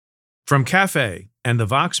From Cafe and the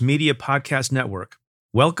Vox Media Podcast Network,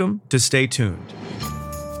 welcome to Stay Tuned.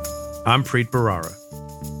 I'm Preet Bharara.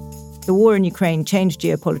 The war in Ukraine changed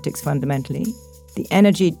geopolitics fundamentally. The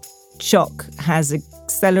energy shock has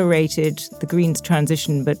accelerated the Greens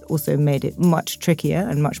transition, but also made it much trickier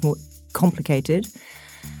and much more complicated.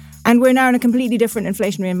 And we're now in a completely different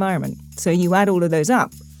inflationary environment. So you add all of those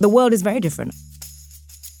up, the world is very different.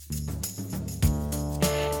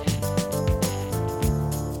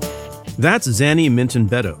 That's Zanny Minton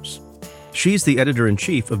Beddoes. She's the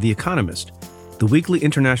editor-in-chief of The Economist, the weekly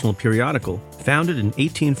international periodical founded in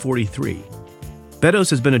 1843.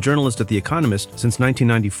 Beddoes has been a journalist at The Economist since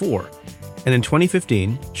 1994, and in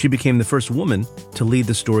 2015, she became the first woman to lead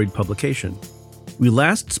the storied publication. We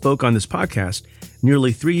last spoke on this podcast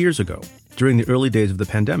nearly 3 years ago, during the early days of the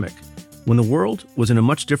pandemic, when the world was in a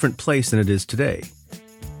much different place than it is today.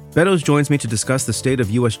 Beddoes joins me to discuss the state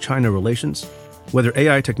of U.S.-China relations, whether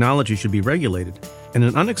AI technology should be regulated, and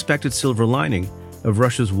an unexpected silver lining of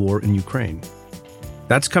Russia's war in Ukraine.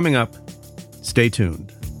 That's coming up. Stay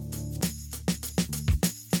tuned.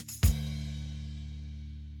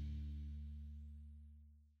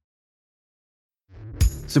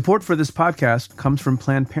 Support for this podcast comes from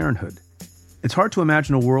Planned Parenthood. It's hard to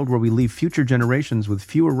imagine a world where we leave future generations with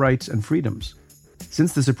fewer rights and freedoms.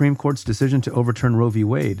 Since the Supreme Court's decision to overturn Roe v.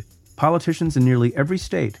 Wade, politicians in nearly every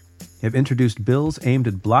state have introduced bills aimed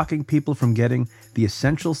at blocking people from getting the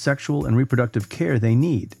essential sexual and reproductive care they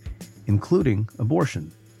need, including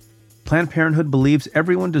abortion. Planned Parenthood believes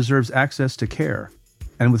everyone deserves access to care,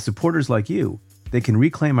 and with supporters like you, they can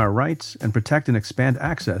reclaim our rights and protect and expand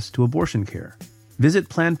access to abortion care. Visit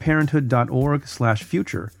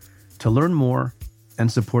plannedparenthood.org/future to learn more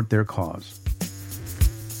and support their cause.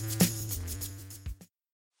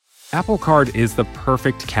 Apple Card is the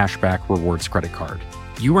perfect cashback rewards credit card.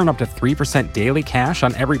 You earn up to 3% daily cash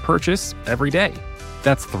on every purchase every day.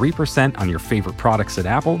 That's 3% on your favorite products at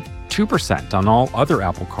Apple, 2% on all other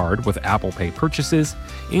Apple Card with Apple Pay purchases,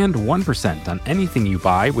 and 1% on anything you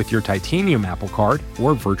buy with your titanium Apple Card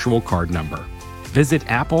or virtual card number. Visit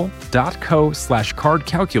apple.co/card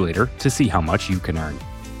calculator to see how much you can earn.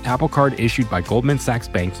 Apple Card issued by Goldman Sachs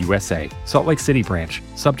Bank USA, Salt Lake City branch,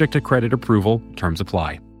 subject to credit approval, terms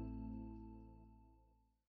apply.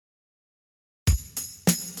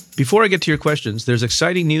 Before I get to your questions, there's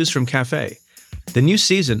exciting news from Cafe. The new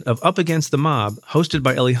season of Up Against the Mob, hosted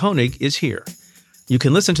by Ellie Honig, is here. You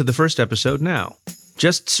can listen to the first episode now.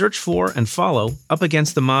 Just search for and follow Up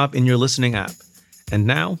Against the Mob in your listening app. And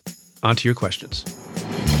now, on to your questions.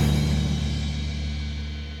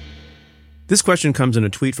 This question comes in a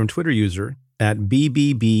tweet from Twitter user at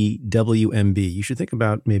BBBWMB. You should think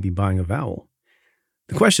about maybe buying a vowel.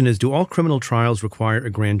 The question is, do all criminal trials require a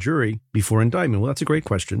grand jury before indictment? Well, that's a great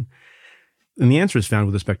question. And the answer is found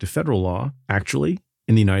with respect to federal law, actually,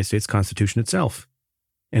 in the United States Constitution itself.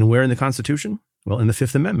 And where in the Constitution? Well, in the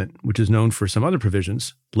Fifth Amendment, which is known for some other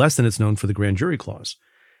provisions, less than it's known for the grand jury clause.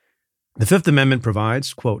 The Fifth Amendment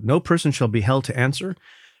provides, quote, "No person shall be held to answer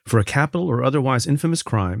for a capital or otherwise infamous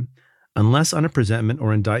crime unless on a presentment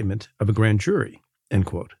or indictment of a grand jury," end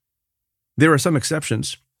quote. There are some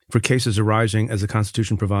exceptions for cases arising, as the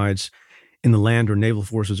Constitution provides, in the land or naval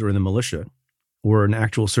forces or in the militia, or in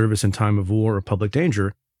actual service in time of war or public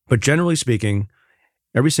danger. But generally speaking,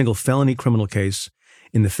 every single felony criminal case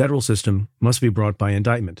in the federal system must be brought by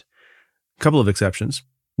indictment. A couple of exceptions.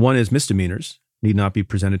 One is misdemeanors need not be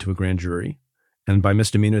presented to a grand jury. And by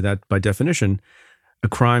misdemeanor, that by definition, a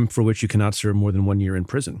crime for which you cannot serve more than 1 year in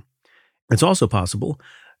prison. It's also possible,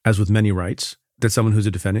 as with many rights, that someone who's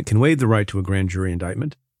a defendant can waive the right to a grand jury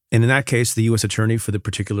indictment. And in that case, the U.S. attorney for the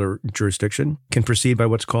particular jurisdiction can proceed by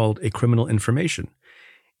what's called a criminal information,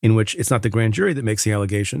 in which it's not the grand jury that makes the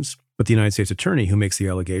allegations, but the United States attorney who makes the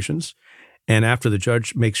allegations. And after the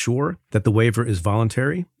judge makes sure that the waiver is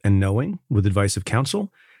voluntary and knowing with advice of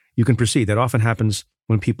counsel, you can proceed. That often happens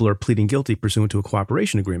when people are pleading guilty pursuant to a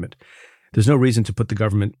cooperation agreement. There's no reason to put the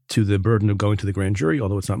government to the burden of going to the grand jury,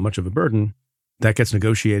 although it's not much of a burden. That gets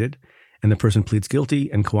negotiated, and the person pleads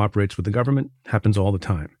guilty and cooperates with the government. Happens all the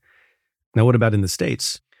time. Now, what about in the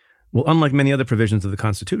states? Well, unlike many other provisions of the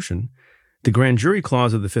Constitution, the grand jury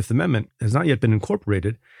clause of the Fifth Amendment has not yet been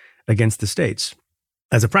incorporated against the states.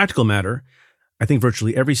 As a practical matter, I think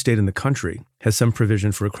virtually every state in the country has some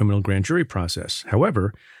provision for a criminal grand jury process.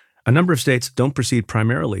 However, a number of states don't proceed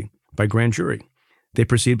primarily by grand jury. They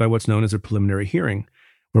proceed by what's known as a preliminary hearing,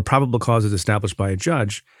 where probable cause is established by a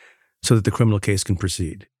judge so that the criminal case can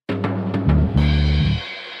proceed.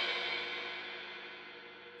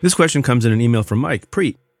 This question comes in an email from Mike.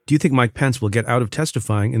 Preet, do you think Mike Pence will get out of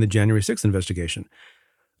testifying in the January 6th investigation?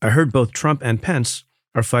 I heard both Trump and Pence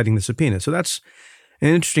are fighting the subpoena? So that's an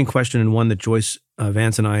interesting question, and one that Joyce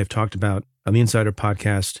Vance and I have talked about on the Insider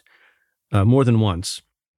podcast more than once.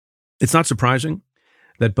 It's not surprising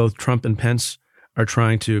that both Trump and Pence are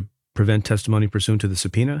trying to prevent testimony pursuant to the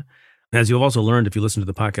subpoena. As you've also learned, if you listen to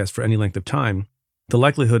the podcast for any length of time, the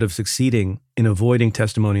likelihood of succeeding in avoiding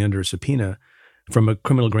testimony under a subpoena from a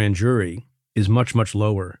criminal grand jury is much, much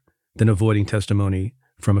lower than avoiding testimony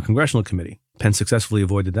from a congressional committee. Pence successfully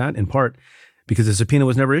avoided that, in part because the subpoena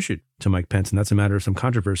was never issued to Mike Pence, and that's a matter of some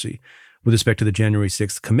controversy with respect to the January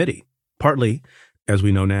 6th committee. Partly, as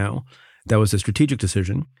we know now, that was a strategic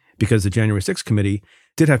decision because the January 6th committee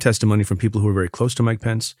did have testimony from people who were very close to Mike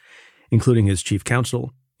Pence, including his chief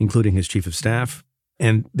counsel, including his chief of staff,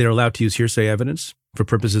 and they're allowed to use hearsay evidence for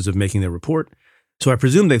purposes of making their report. So I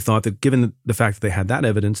presume they thought that given the fact that they had that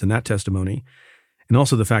evidence and that testimony, and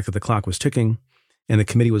also the fact that the clock was ticking and the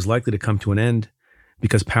committee was likely to come to an end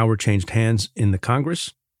because power changed hands in the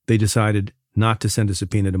Congress, they decided not to send a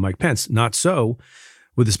subpoena to Mike Pence. Not so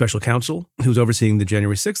with the special counsel who's overseeing the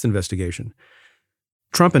January 6th investigation.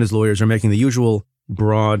 Trump and his lawyers are making the usual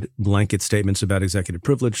broad blanket statements about executive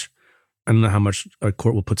privilege. I don't know how much a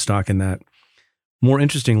court will put stock in that. More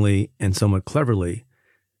interestingly and somewhat cleverly,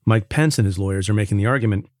 Mike Pence and his lawyers are making the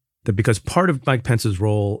argument that because part of Mike Pence's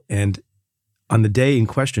role, and on the day in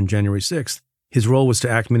question, January 6th, his role was to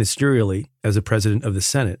act ministerially as the president of the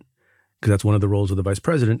Senate, because that's one of the roles of the vice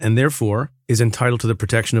president, and therefore is entitled to the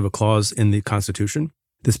protection of a clause in the Constitution,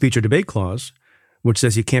 the speech or debate clause, which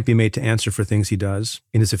says he can't be made to answer for things he does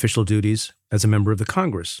in his official duties as a member of the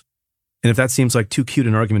Congress. And if that seems like too cute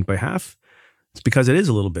an argument by half, it's because it is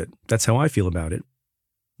a little bit. That's how I feel about it.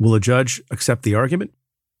 Will a judge accept the argument?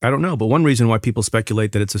 I don't know. But one reason why people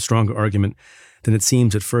speculate that it's a stronger argument than it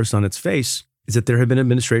seems at first on its face is that there have been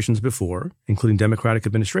administrations before, including Democratic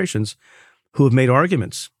administrations, who have made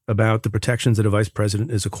arguments about the protections that a vice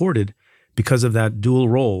president is accorded because of that dual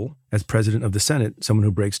role as president of the Senate, someone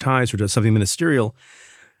who breaks ties or does something ministerial,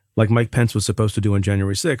 like Mike Pence was supposed to do on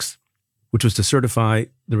January 6th, which was to certify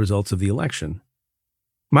the results of the election.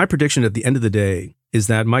 My prediction at the end of the day is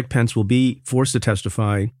that Mike Pence will be forced to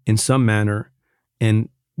testify in some manner and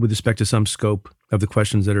with respect to some scope of the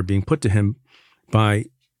questions that are being put to him by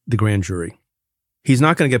the grand jury. He's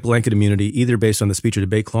not going to get blanket immunity either based on the speech or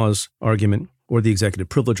debate clause argument or the executive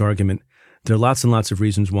privilege argument. There are lots and lots of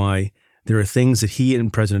reasons why there are things that he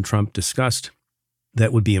and President Trump discussed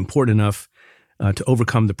that would be important enough to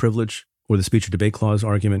overcome the privilege or the speech or debate clause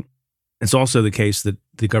argument. It's also the case that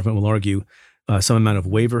the government will argue some amount of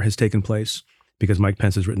waiver has taken place because Mike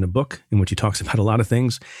Pence has written a book in which he talks about a lot of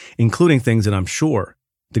things, including things that I'm sure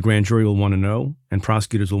the grand jury will want to know and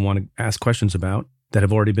prosecutors will want to ask questions about that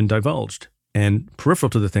have already been divulged, and peripheral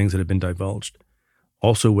to the things that have been divulged,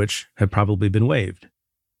 also which have probably been waived.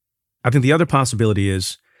 I think the other possibility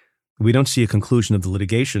is we don't see a conclusion of the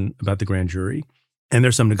litigation about the grand jury, and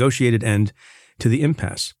there's some negotiated end to the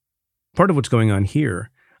impasse. Part of what's going on here,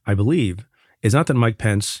 I believe, is not that Mike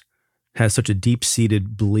Pence has such a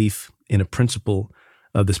deep-seated belief in a principle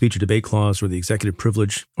of the speech or debate clause or the executive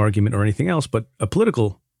privilege argument or anything else, but a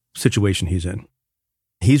political situation he's in.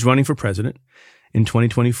 He's running for president in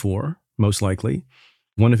 2024, most likely.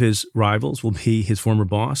 One of his rivals will be his former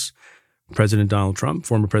boss, former President Donald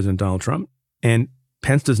Trump. And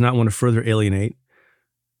Pence does not want to further alienate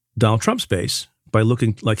Donald Trump's base by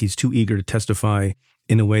looking like he's too eager to testify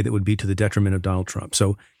in a way that would be to the detriment of Donald Trump.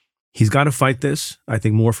 So he's got to fight this, I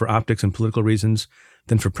think, more for optics and political reasons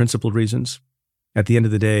than for principled reasons. At the end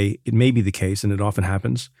of the day, it may be the case, and it often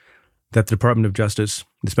happens, that the Department of Justice,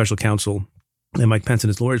 the special counsel, and Mike Pence and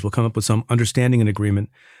his lawyers will come up with some understanding and agreement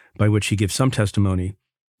by which he gives some testimony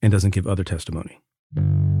and doesn't give other testimony.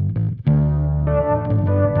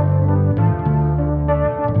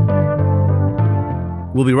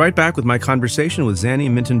 We'll be right back with my conversation with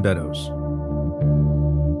Zanny Minton Beddoes.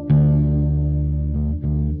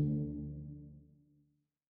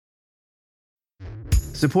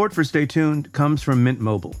 Support for Stay Tuned comes from Mint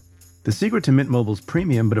Mobile. The secret to Mint Mobile's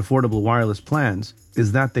premium but affordable wireless plans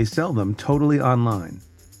is that they sell them totally online.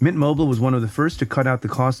 Mint Mobile was one of the first to cut out the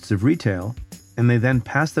costs of retail, and they then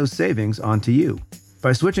pass those savings on to you.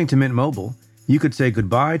 By switching to Mint Mobile, you could say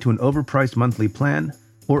goodbye to an overpriced monthly plan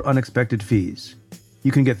or unexpected fees.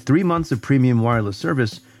 You can get 3 months of premium wireless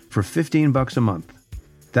service for $15 a month.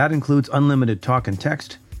 That includes unlimited talk and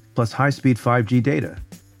text, plus high-speed 5G data.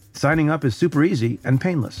 Signing up is super easy and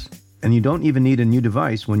painless, and you don't even need a new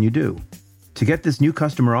device when you do. To get this new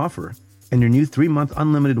customer offer and your new 3-month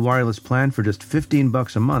unlimited wireless plan for just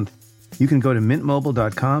 $15 a month, you can go to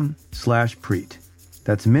mintmobile.com/Preet.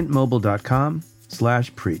 That's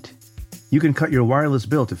mintmobile.com/Preet. You can cut your wireless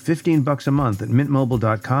bill to $15 a month at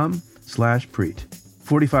mintmobile.com/Preet.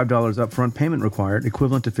 $45 upfront payment required,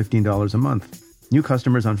 equivalent to $15 a month. New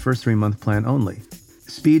customers on first 3-month plan only.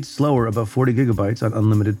 Speed slower above 40 gigabytes on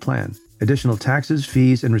unlimited plan. Additional taxes,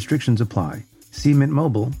 fees, and restrictions apply. See Mint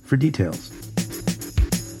Mobile for details.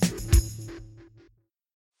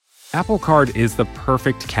 Apple Card is the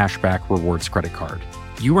perfect cashback rewards credit card.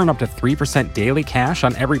 You earn up to 3% daily cash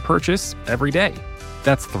on every purchase every day.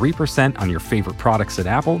 That's 3% on your favorite products at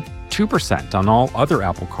Apple, 2% on all other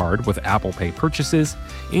Apple Card with Apple Pay purchases,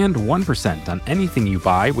 and 1% on anything you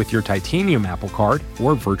buy with your titanium Apple Card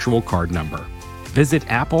or virtual card number. Visit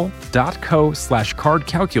apple.co/card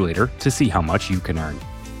calculator to see how much you can earn.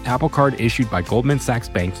 Apple Card issued by Goldman Sachs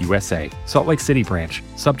Bank USA, Salt Lake City branch,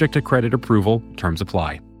 subject to credit approval, terms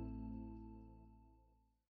apply.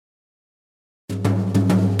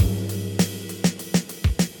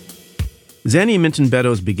 Zanny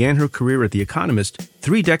Minton-Beddoes began her career at The Economist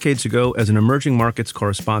 3 decades ago as an emerging markets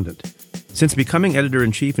correspondent. Since becoming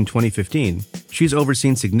editor-in-chief in 2015, she's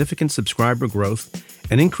overseen significant subscriber growth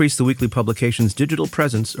and increased the weekly publication's digital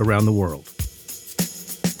presence around the world.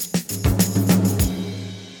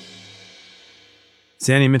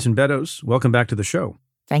 Zanny Minton-Beddoes, welcome back to the show.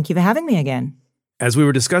 Thank you for having me again. As we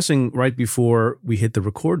were discussing right before we hit the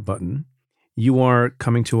record button, you are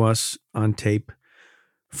coming to us on tape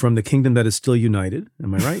from the kingdom that is still united.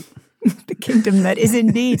 Am I right? The kingdom that is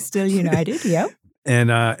indeed still united, yeah.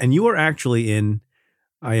 And you are actually in,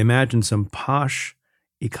 I imagine, some posh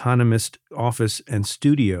Economist office and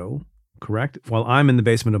studio, correct? While I'm in the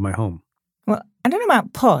basement of my home. Well, I don't know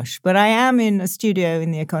about posh, but I am in a studio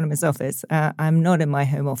in the Economist office. I'm not in my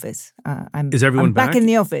home office. Is everyone I'm back in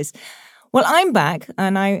the office? Well, I'm back,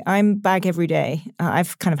 and I'm back every day.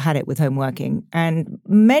 I've kind of had it with home working, and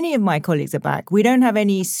many of my colleagues are back. We don't have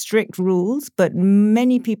any strict rules, but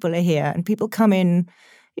many people are here, and people come in,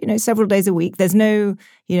 several days a week. There's no,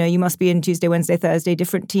 you must be in Tuesday, Wednesday, Thursday.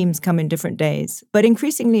 Different teams come in different days. But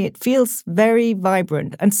increasingly, it feels very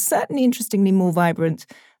vibrant, and certainly, interestingly, more vibrant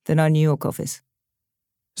than our New York office.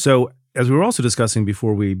 So, as we were also discussing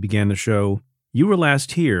before we began the show, you were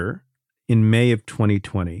last here in May of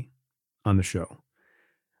 2020. On the show.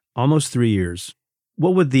 Almost 3 years.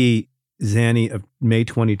 What would the Zanny of May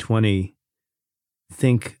 2020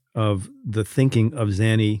 think of the thinking of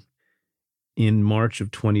Zanny in March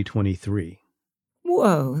of 2023?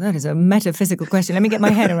 Whoa, that is a metaphysical question. Let me get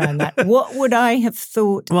my head around that. What would I have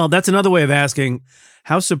thought? Well, that's another way of asking,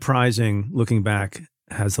 how surprising, looking back,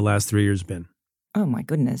 has the last 3 years been? Oh my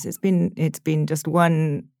goodness, it's been just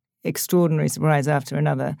one extraordinary surprise after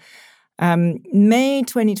another. May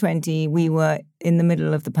 2020, we were in the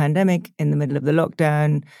middle of the pandemic, in the middle of the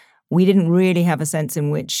lockdown. We didn't really have a sense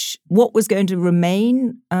in which what was going to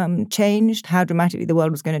remain changed, how dramatically the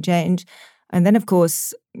world was going to change. And then, of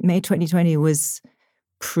course, May 2020 was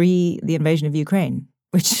pre the invasion of Ukraine,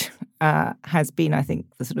 which has been, I think,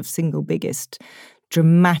 the sort of single biggest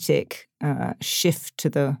dramatic shift to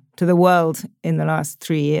the world in the last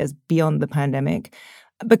 3 years beyond the pandemic,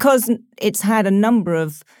 because it's had a number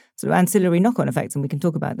of sort of ancillary knock-on effects, and we can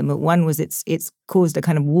talk about them. But one was it's caused a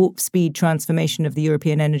kind of warp speed transformation of the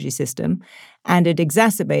European energy system, and it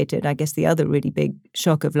exacerbated, I guess, the other really big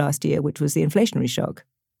shock of last year, which was the inflationary shock.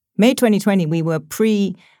 May 2020,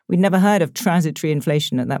 we'd never heard of transitory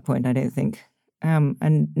inflation at that point, I don't think.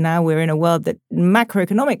 And now we're in a world that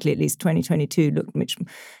macroeconomically, at least 2022, looked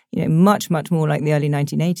much, much more like the early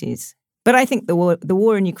 1980s. But I think the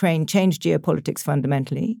war in Ukraine changed geopolitics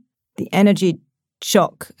fundamentally. The energy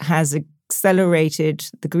shock has accelerated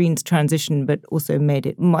the Greens transition, but also made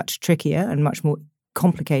it much trickier and much more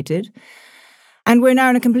complicated. And we're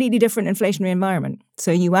now in a completely different inflationary environment.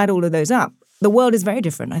 So you add all of those up, the world is very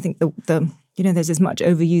different. I think there's this much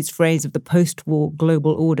overused phrase of the post-war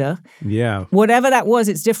global order. Yeah. Whatever that was,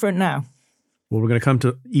 it's different now. Well, we're going to come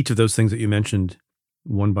to each of those things that you mentioned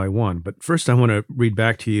one by one. But first, I want to read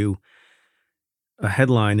back to you a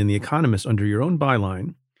headline in The Economist under your own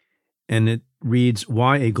byline. And it reads,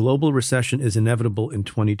 "Why a global recession is inevitable in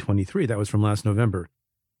 2023. That was from last November.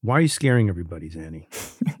 Why are you scaring everybody, Zanny?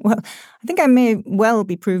 Well, I think I may well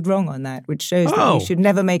be proved wrong on that, which shows that you should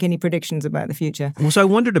never make any predictions about the future. Well, so I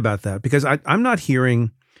wondered about that because I'm not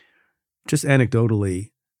hearing, just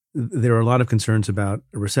anecdotally, there are a lot of concerns about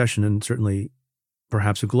a recession and certainly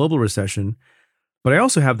perhaps a global recession. But I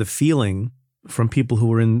also have the feeling from people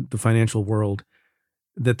who are in the financial world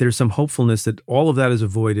that there's some hopefulness that all of that is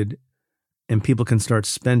avoided and people can start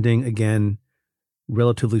spending again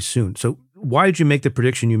relatively soon. So why did you make the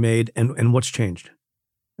prediction you made and what's changed?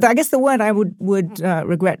 I guess the word I would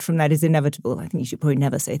regret from that is inevitable. I think you should probably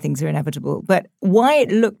never say things are inevitable. But why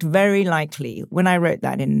it looked very likely when I wrote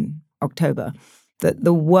that in October, that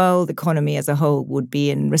the world economy as a whole would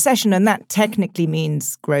be in recession, and that technically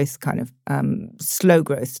means growth, kind of slow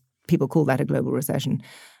growth. People call that a global recession,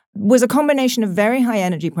 was a combination of very high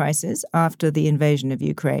energy prices after the invasion of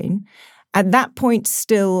Ukraine. At that point,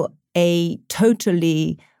 still a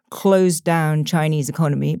totally closed down Chinese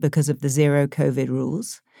economy because of the zero COVID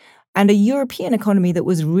rules, and a European economy that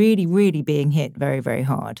was really, really being hit very, very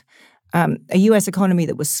hard. A US economy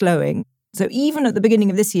that was slowing. So even at the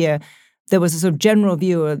beginning of this year, there was a sort of general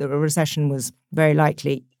view that a recession was very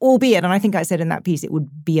likely, albeit, and I think I said in that piece, it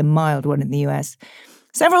would be a mild one in the US.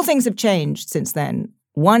 Several things have changed since then.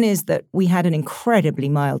 One is that we had an incredibly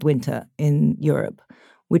mild winter in Europe,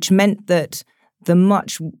 which meant that the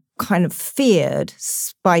much kind of feared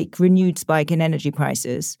renewed spike in energy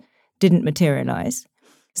prices didn't materialize.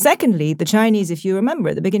 Secondly, the Chinese, if you remember,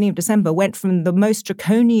 at the beginning of December, went from the most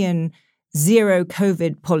draconian zero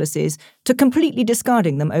COVID policies to completely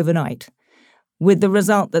discarding them overnight, with the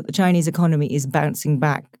result that the Chinese economy is bouncing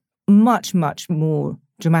back much, much more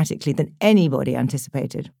dramatically than anybody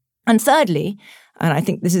anticipated. And thirdly, and I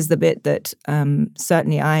think this is the bit that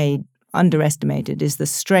certainly I underestimated, is the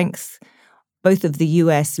strength both of the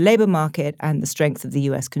US labor market and the strength of the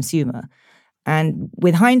US consumer. And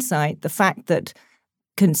with hindsight, the fact that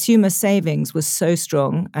consumer savings was so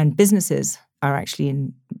strong and businesses are actually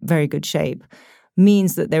in very good shape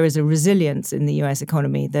means that there is a resilience in the US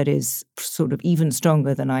economy that is sort of even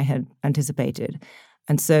stronger than I had anticipated.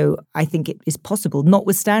 And so I think it is possible,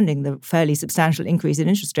 notwithstanding the fairly substantial increase in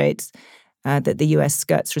interest rates, that the US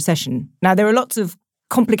skirts recession. Now, there are lots of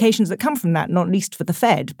complications that come from that, not least for the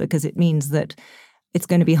Fed, because it means that it's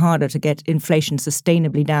going to be harder to get inflation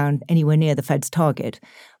sustainably down anywhere near the Fed's target.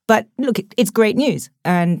 But look, it's great news,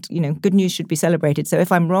 and good news should be celebrated. So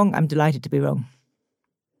if I'm wrong, I'm delighted to be wrong.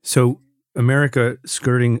 So America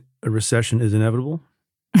skirting a recession is inevitable?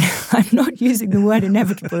 I'm not using the word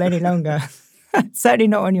inevitable any longer. Certainly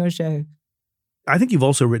not on your show. I think you've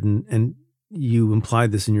also written, and you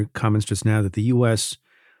implied this in your comments just now, that the U.S.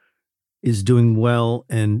 is doing well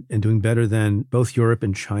and doing better than both Europe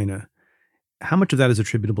and China. How much of that is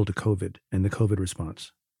attributable to COVID and the COVID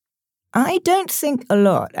response? I don't think a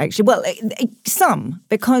lot, actually. Well, some,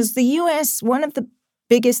 because the U.S., one of the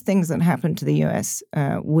biggest things that happened to the U.S.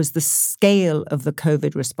 Was the scale of the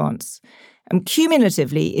COVID response. And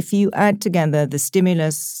cumulatively, if you add together the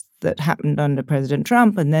stimulus that happened under President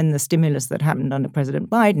Trump and then the stimulus that happened under President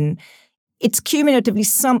Biden, it's cumulatively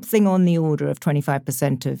something on the order of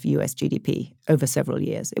 25% of US GDP over several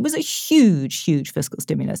years. It was a huge, huge fiscal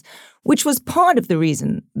stimulus, which was part of the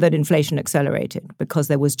reason that inflation accelerated, because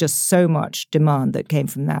there was just so much demand that came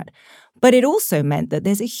from that. But it also meant that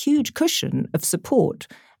there's a huge cushion of support.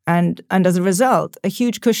 And as a result, a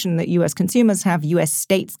huge cushion that US consumers have, US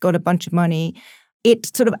states got a bunch of money.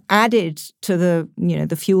 It sort of added to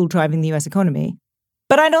the fuel driving the US economy.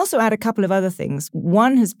 But I'd also add a couple of other things.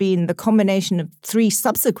 One has been the combination of three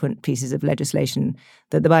subsequent pieces of legislation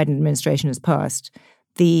that the Biden administration has passed: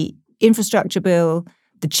 the infrastructure bill,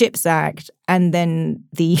 the CHIPS Act, and then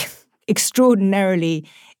the extraordinarily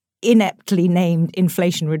ineptly named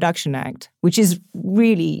Inflation Reduction Act, which is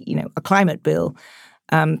really, a climate bill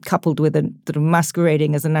coupled with a sort of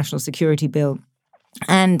masquerading as a national security bill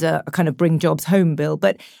and a kind of bring jobs home bill.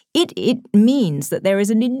 But it means that there is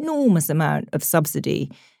an enormous amount of subsidy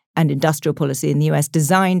and industrial policy in the US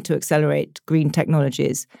designed to accelerate green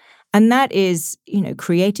technologies. And that is,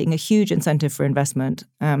 creating a huge incentive for investment.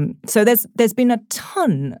 So there's been a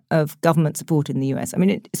ton of government support in the US. I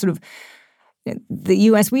mean, the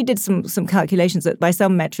US, we did some calculations that by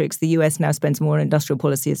some metrics, the US now spends more on industrial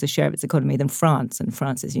policy as a share of its economy than France. And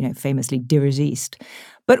France is, famously dirigiste.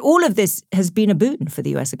 But all of this has been a boon for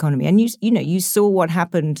the US economy. And you saw what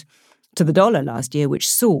happened to the dollar last year, which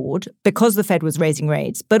soared because the Fed was raising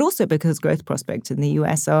rates, but also because growth prospects in the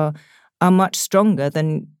US are much stronger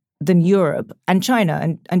than Europe and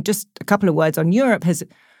China. And just a couple of words on Europe has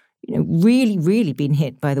really, really been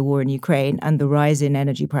hit by the war in Ukraine and the rise in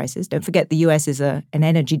energy prices. Don't forget the US is an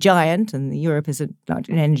energy giant and Europe is an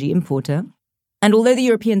energy importer. And although the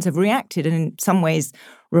Europeans have reacted, and in some ways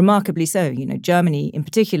remarkably so, Germany in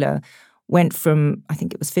particular went from, I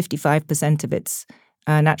think it was 55% of its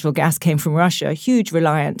natural gas came from Russia, huge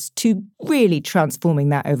reliance, to really transforming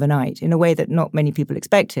that overnight in a way that not many people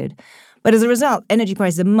expected. But as a result, energy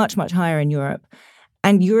prices are much, much higher in Europe.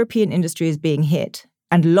 And European industry is being hit.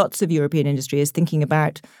 And lots of European industry is thinking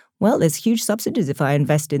about, well, there's huge subsidies if I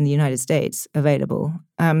invest in the United States available.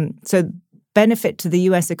 So benefit to the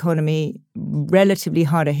US economy, relatively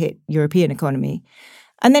harder hit European economy.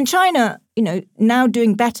 And then China, now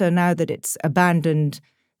doing better now that it's abandoned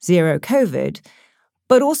zero COVID,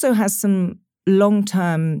 but also has some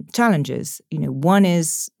long-term challenges. One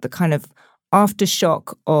is the kind of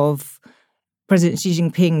aftershock of President Xi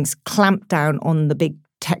Jinping's clampdown on the big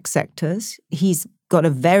tech sectors. He's got a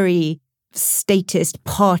very statist,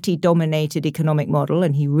 party-dominated economic model,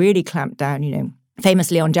 and he really clamped down,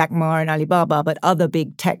 famously on Jack Ma and Alibaba, but other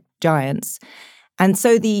big tech giants. And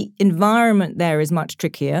so the environment there is much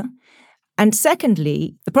trickier. And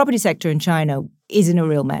secondly, the property sector in China is in a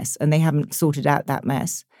real mess, and they haven't sorted out that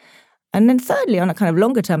mess. And then thirdly, on a kind of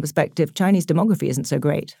longer-term perspective, Chinese demography isn't so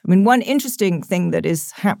great. I mean, one interesting thing that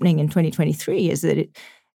is happening in 2023 is that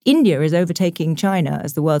India is overtaking China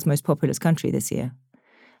as the world's most populous country this year.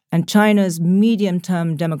 And China's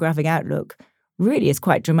medium-term demographic outlook really is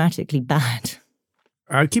quite dramatically bad.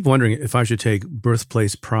 I keep wondering if I should take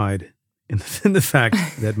birthplace pride in the fact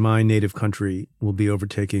that my native country will be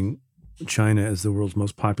overtaking China as the world's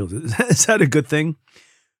most populous. Is that a good thing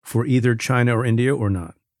for either China or India or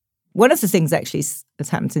not? One of the things actually that's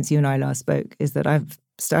happened since you and I last spoke is that I've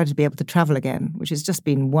started to be able to travel again, which has just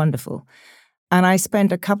been wonderful. And I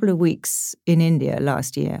spent a couple of weeks in India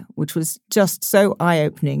last year, which was just so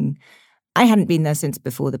eye-opening. I hadn't been there since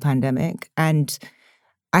before the pandemic, and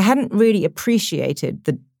I hadn't really appreciated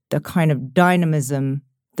the kind of dynamism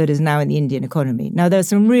that is now in the Indian economy. Now, there are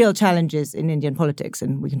some real challenges in Indian politics,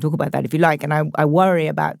 and we can talk about that if you like. And I worry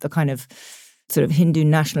about the kind of sort of Hindu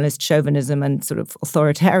nationalist chauvinism and sort of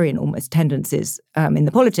authoritarian almost tendencies in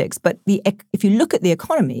the politics. But if you look at the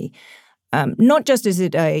economy, not just is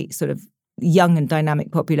it a sort of young and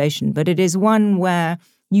dynamic population, but it is one where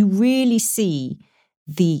you really see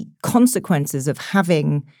the consequences of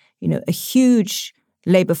having, a huge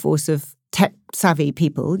labor force of tech-savvy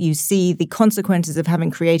people. You see the consequences of having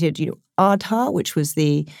created, Aadhaar, which was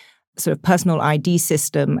the sort of personal ID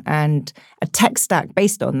system, and a tech stack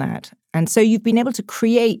based on that. And so you've been able to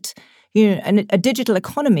create, a digital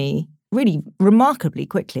economy really remarkably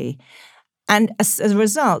quickly. And as a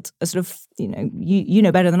result, a sort of, you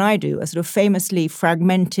know better than I do, a sort of famously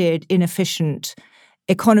fragmented, inefficient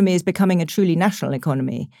economy is becoming a truly national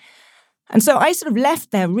economy. And so I sort of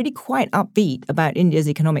left there really quite upbeat about India's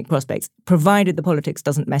economic prospects, provided the politics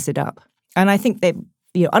doesn't mess it up. And I think that,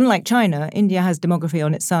 unlike China, India has demography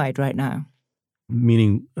on its side right now.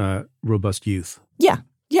 Meaning robust youth. Yeah,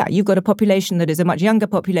 you've got a population that is a much younger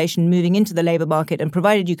population moving into the labor market, and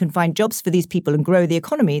provided you can find jobs for these people and grow the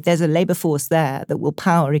economy, there's a labor force there that will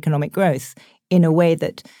power economic growth in a way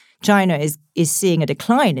that China is seeing a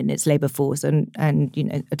decline in its labor force and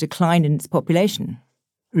a decline in its population.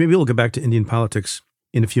 Maybe we'll get back to Indian politics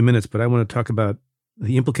in a few minutes, but I want to talk about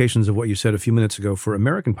the implications of what you said a few minutes ago for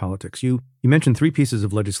American politics. You mentioned 3 pieces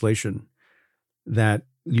of legislation that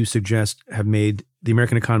you suggest have made the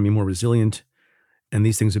American economy more resilient, and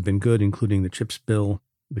these things have been good, including the CHIPS bill,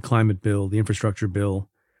 the climate bill, the infrastructure bill.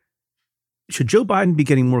 Should Joe Biden be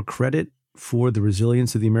getting more credit for the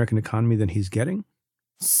resilience of the American economy than he's getting?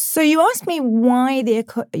 So you asked me why the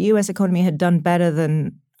U.S. economy had done better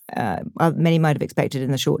than many might have expected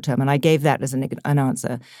in the short term, and I gave that as an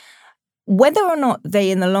answer. Whether or not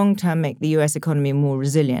they in the long term make the U.S. economy more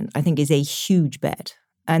resilient, I think is a huge bet.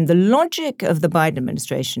 And the logic of the Biden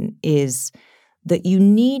administration is that you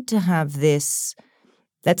need to have this,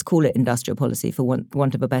 let's call it industrial policy for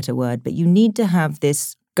want of a better word, but you need to have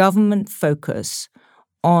this government focus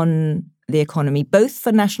on the economy, both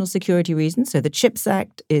for national security reasons. So the CHIPS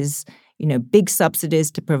Act is, big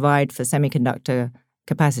subsidies to provide for semiconductor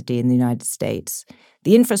capacity in the United States.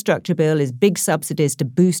 The infrastructure bill is big subsidies to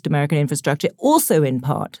boost American infrastructure, also in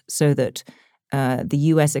part so that the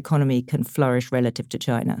U.S. economy can flourish relative to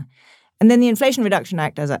China. And then the Inflation Reduction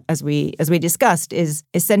Act, as we discussed, is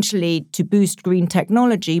essentially to boost green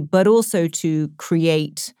technology, but also to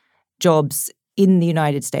create jobs in the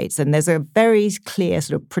United States. And there's a very clear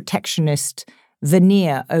sort of protectionist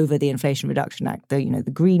veneer over the Inflation Reduction Act. The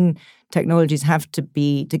green technologies have to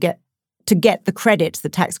be to get the credits, the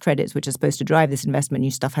tax credits, which are supposed to drive this investment.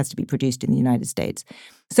 New stuff has to be produced in the United States.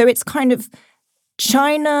 So it's kind of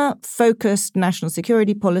China-focused national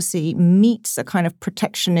security policy meets a kind of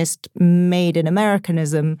protectionist made in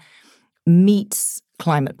Americanism meets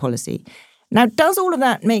climate policy. Now, does all of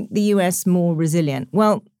that make the U.S. more resilient?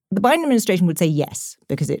 Well, the Biden administration would say yes,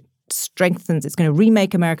 because it strengthens, it's going to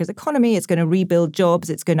remake America's economy, it's going to rebuild jobs,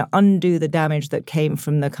 it's going to undo the damage that came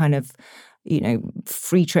from the kind of,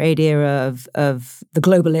 free trade era of the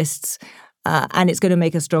globalists, and it's going to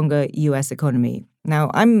make a stronger U.S. economy. Now,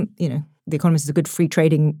 The Economist is a good free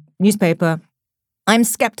trading newspaper. I'm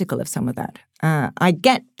skeptical of some of that. I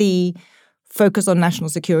get the focus on national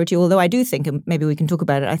security, although I do think, and maybe we can talk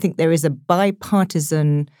about it, I think there is a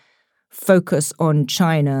bipartisan focus on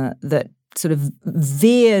China that sort of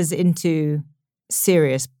veers into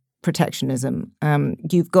serious protectionism.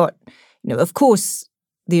 You've got, of course,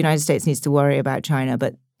 the United States needs to worry about China,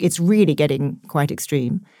 but it's really getting quite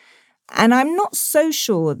extreme. And I'm not so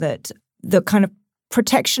sure that the kind of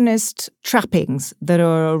protectionist trappings that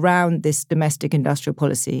are around this domestic industrial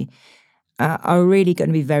policy are really going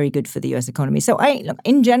to be very good for the US economy. So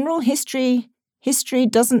in general, history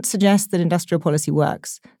doesn't suggest that industrial policy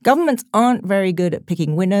works. Governments aren't very good at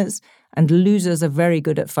picking winners, and losers are very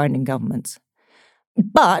good at finding governments.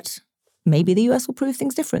 But maybe the US will prove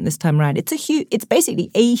things different this time around. It's basically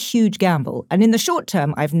a huge gamble. And in the short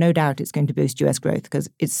term, I've no doubt it's going to boost US growth because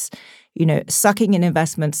it's, sucking in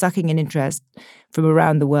investment, sucking in interest from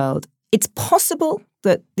around the world. It's possible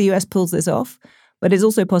that the US pulls this off, but it's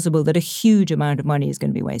also possible that a huge amount of money is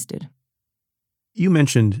going to be wasted. You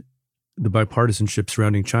mentioned the bipartisanship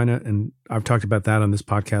surrounding China, and I've talked about that on this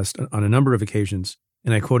podcast on a number of occasions.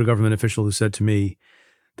 And I quote a government official who said to me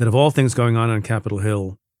that of all things going on Capitol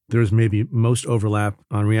Hill, there's maybe most overlap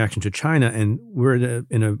on reaction to China, and we're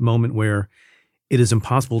in a moment where it is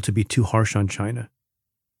impossible to be too harsh on China.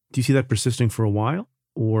 Do you see that persisting for a while,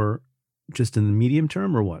 or just in the medium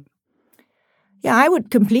term, or what? Yeah, I would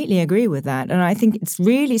completely agree with that. And I think it's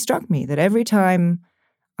really struck me that every time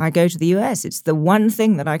I go to the US, it's the one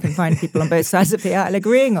thing that I can find people on both sides of the aisle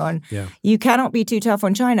agreeing on. Yeah. You cannot be too tough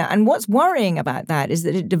on China. And what's worrying about that is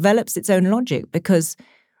that it develops its own logic, because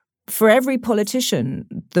for every politician,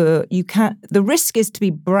 the risk is to be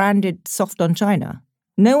branded soft on China.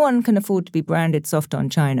 No one can afford to be branded soft on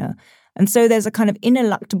China. And so there's a kind of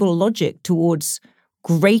ineluctable logic towards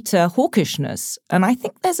greater hawkishness. And I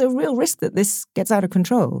think there's a real risk that this gets out of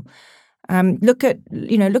control. Look at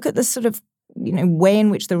the sort of, way in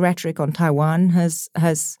which the rhetoric on Taiwan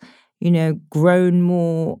has grown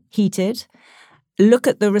more heated. Look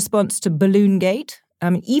at the response to Balloongate.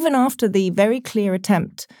 Even after the very clear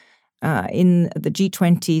attempt in the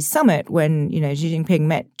G20 summit when, Xi Jinping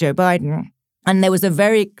met Joe Biden, and there was a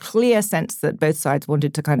very clear sense that both sides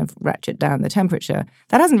wanted to kind of ratchet down the temperature.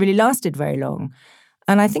 That hasn't really lasted very long.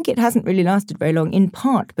 And I think it hasn't really lasted very long in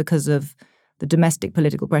part because of the domestic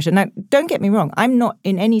political pressure. Now, don't get me wrong. I'm not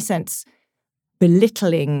in any sense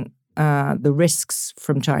belittling the risks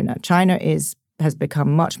from China. China has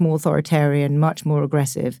become much more authoritarian, much more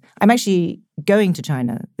aggressive. I'm actually going to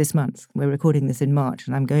China this month. We're recording this in March,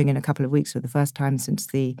 and I'm going in a couple of weeks for the first time since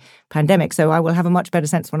the pandemic. So I will have a much better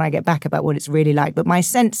sense when I get back about what it's really like. But my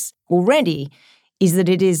sense already is that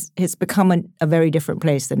it's become a very different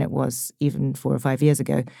place than it was even 4 or 5 years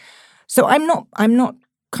ago. So I'm not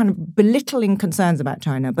kind of belittling concerns about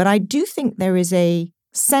China, but I do think there is a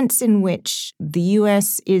sense in which the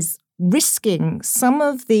US is risking some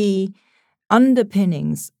of the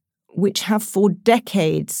underpinnings which have for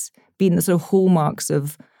decades been the sort of hallmarks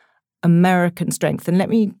of American strength. And let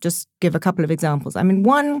me just give a couple of examples. I mean,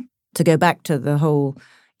 one, to go back to the whole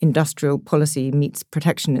industrial policy meets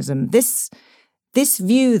protectionism, this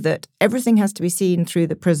view that everything has to be seen through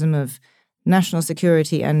the prism of national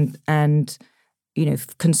security and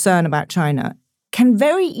concern about China can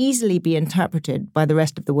very easily be interpreted by the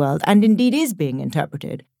rest of the world, and indeed is being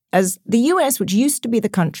interpreted, as the US, which used to be the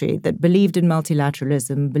country that believed in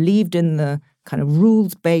multilateralism, believed in the kind of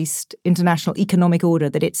rules-based international economic order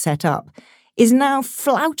that it set up, is now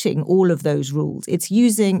flouting all of those rules. It's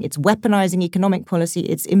weaponizing economic policy,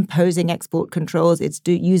 it's imposing export controls, it's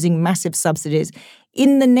using massive subsidies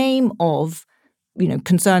in the name of,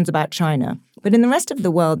 concerns about China. But in the rest of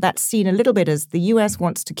the world, that's seen a little bit as the US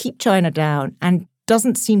wants to keep China down and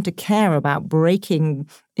doesn't seem to care about breaking,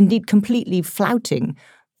 indeed completely flouting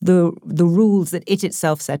the rules that it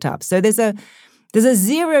itself set up. So there's a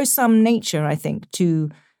zero-sum nature, I think, to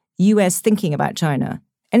US thinking about China.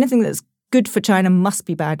 Anything that's good for China must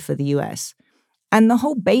be bad for the US. And the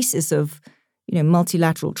whole basis of,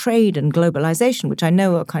 multilateral trade and globalization, which I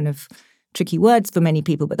know are kind of tricky words for many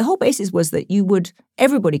people, but the whole basis was that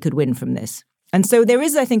everybody could win from this. And so there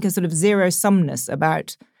is, I think, a sort of zero-sumness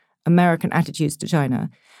about American attitudes to China.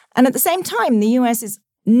 And at the same time, the US is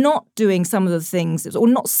not doing some of the things, or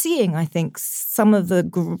not seeing, I think, some of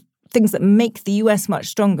the things that make the US much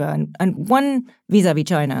stronger. And one vis-a-vis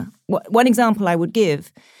China, one example I would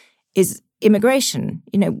give is immigration.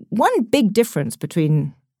 One big difference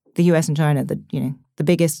between the US and China, the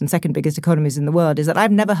biggest and second biggest economies in the world, is that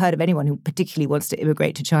I've never heard of anyone who particularly wants to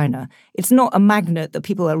immigrate to China. It's not a magnet that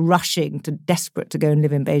people are desperate to go and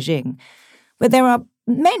live in Beijing. But there are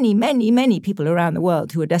many, many, many people around the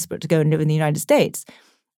world who are desperate to go and live in the United States.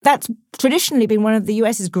 That's traditionally been one of the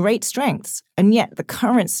US's great strengths. And yet the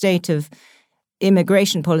current state of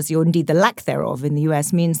immigration policy, or indeed the lack thereof in the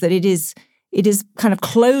US, means that it is kind of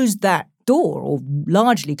closed that door, or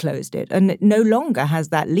largely closed it, and it no longer has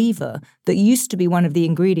that lever that used to be one of the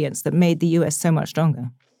ingredients that made the US so much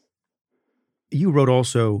stronger. You wrote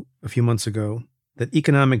also a few months ago that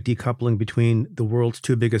economic decoupling between the world's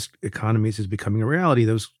two biggest economies is becoming a reality,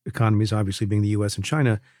 those economies obviously being the US and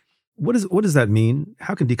China. What does that mean?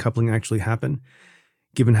 How can decoupling actually happen,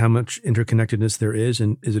 given how much interconnectedness there is?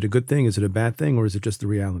 And is it a good thing? Is it a bad thing? Or is it just the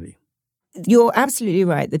reality? You're absolutely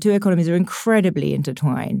right. The two economies are incredibly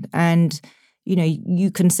intertwined. And, you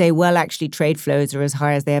can say, well, actually, trade flows are as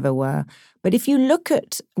high as they ever were. But if you look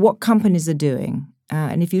at what companies are doing,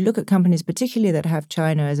 and if you look at companies particularly that have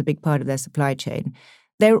China as a big part of their supply chain,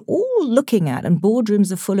 they're all looking at, and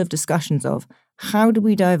boardrooms are full of discussions of, how do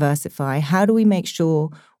we diversify? How do we make sure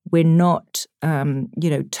we're not,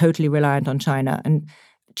 totally reliant on China? And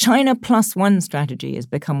China plus one strategy has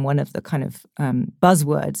become one of the kind of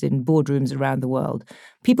buzzwords in boardrooms around the world.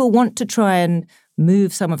 People want to try and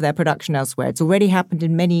move some of their production elsewhere. It's already happened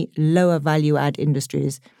in many lower value add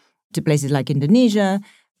industries to places like Indonesia,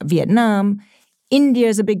 Vietnam. India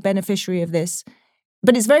is a big beneficiary of this.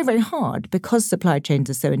 But it's very, very hard because supply chains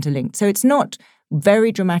are so interlinked. So it's not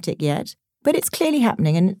very dramatic yet, but it's clearly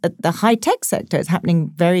happening. And the high-tech sector is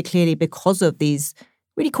happening very clearly because of these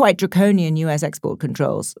really quite draconian US export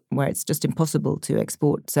controls, where it's just impossible to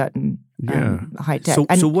export certain high-tech.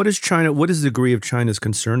 So what is China? What is the degree of China's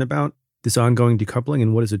concern about this ongoing decoupling,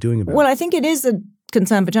 and what is it doing about it? Well, I think it is a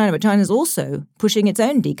concern for China, but China's also pushing its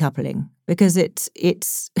own decoupling because it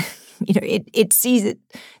sees it.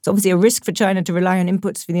 It's obviously a risk for China to rely on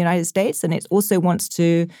inputs from the United States, and it also wants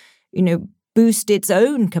to, boost its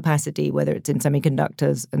own capacity, whether it's in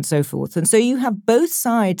semiconductors and so forth. And so you have both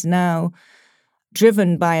sides now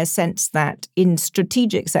driven by a sense that in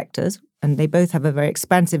strategic sectors, and they both have a very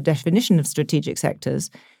expansive definition of strategic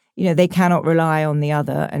sectors, they cannot rely on the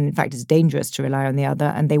other. And in fact, it's dangerous to rely on the other.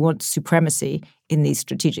 And they want supremacy in these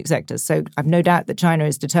strategic sectors. So I've no doubt that China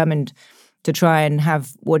is determined to try and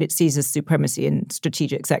have what it sees as supremacy in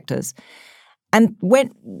strategic sectors. And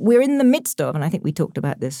when we're in the midst of, and I think we talked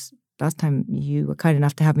about this last time you were kind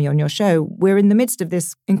enough to have me on your show, we're in the midst of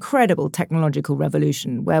this incredible technological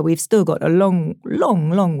revolution where we've still got a long, long,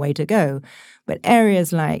 long way to go. But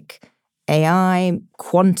areas like AI,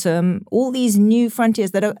 quantum, all these new frontiers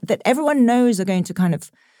that everyone knows are going to kind of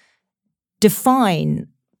define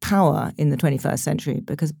power in the 21st century,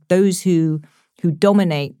 because those who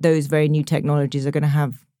dominate those very new technologies are going to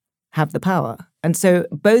have the power. And so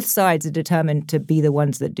both sides are determined to be the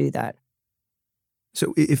ones that do that.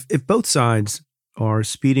 So if both sides are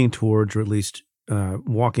speeding towards, or at least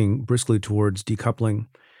walking briskly towards decoupling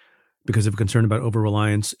because of a concern about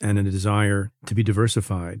over-reliance and a desire to be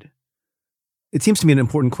diversified, it seems to me an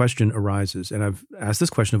important question arises. And I've asked this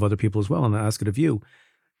question of other people as well, and I'll ask it of you.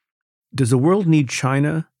 Does the world need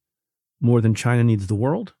China more than China needs the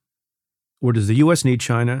world? Or does the U.S. need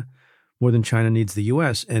China more than China needs the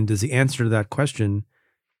U.S.? And does the answer to that question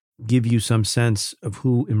give you some sense of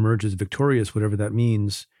who emerges victorious, whatever that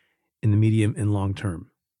means, in the medium and long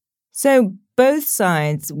term? So both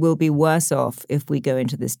sides will be worse off if we go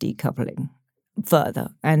into this decoupling further,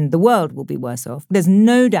 and the world will be worse off. There's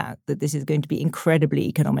no doubt that this is going to be incredibly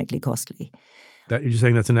economically costly. That you're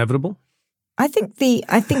saying that's inevitable? I think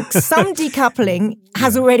some decoupling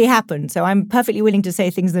has already happened. So I'm perfectly willing to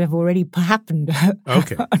say things that have already happened.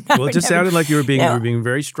 Okay. Well, it just sounded like you were being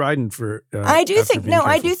very strident for. I do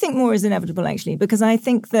think more is inevitable, actually, because I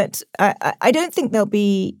think that I don't think there'll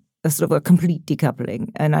be a sort of a complete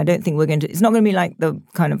decoupling, and I don't think we're going to. It's not going to be like the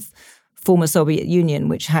kind of former Soviet Union,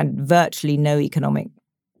 which had virtually no economic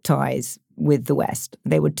ties with the West.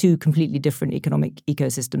 They were two completely different economic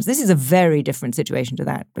ecosystems. This is a very different situation to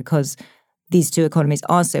that because these two economies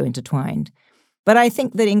are so intertwined. But I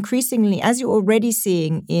think that increasingly, as you're already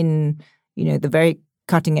seeing in, the very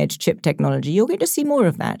cutting edge chip technology, you're going to see more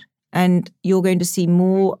of that. And you're going to see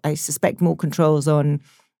more, I suspect, more controls on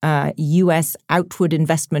US outward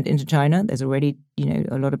investment into China. There's already,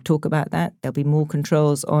 a lot of talk about that. There'll be more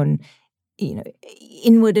controls on,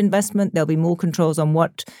 inward investment. There'll be more controls on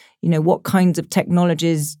what kinds of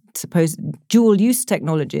technologies, dual-use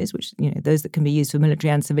technologies, which, those that can be used for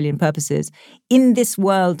military and civilian purposes, in this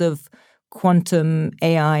world of quantum,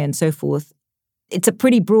 AI, and so forth. It's a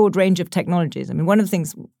pretty broad range of technologies. I mean, one of the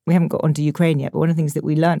things, we haven't got onto Ukraine yet, but one of the things that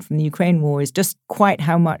we learned from the Ukraine war is just quite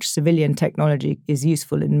how much civilian technology is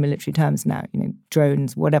useful in military terms now,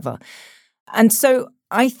 drones, whatever. And so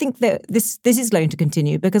I think that this is going to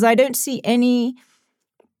continue because I don't see any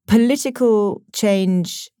political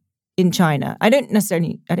change in China. I don't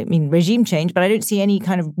mean regime change, but I don't see any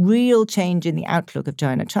kind of real change in the outlook of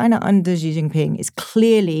China. China under Xi Jinping is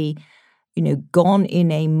clearly, gone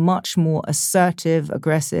in a much more assertive,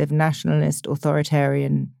 aggressive, nationalist,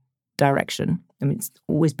 authoritarian direction. I mean, it's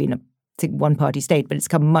always been a one-party state, but it's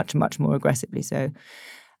come much, much more aggressively so.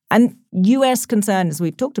 And U.S. concern, as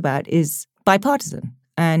we've talked about, is bipartisan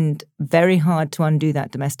and very hard to undo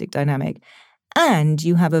that domestic dynamic. And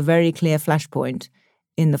you have a very clear flashpoint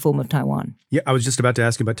in the form of Taiwan. Yeah, I was just about to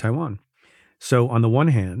ask you about Taiwan. So on the one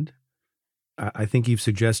hand, I think you've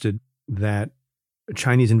suggested that a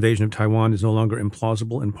Chinese invasion of Taiwan is no longer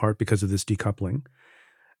implausible, in part because of this decoupling.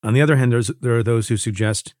 On the other hand, there are those who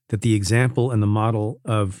suggest that the example and the model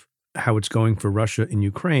of how it's going for Russia in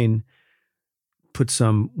Ukraine put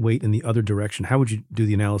some weight in the other direction. How would you do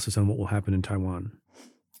the analysis on what will happen in Taiwan?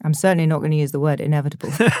 I'm certainly not going to use the word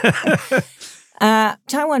inevitable.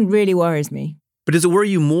 Taiwan really worries me. But does it worry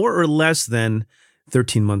you more or less than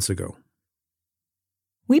 13 months ago?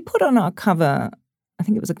 We put on our cover, I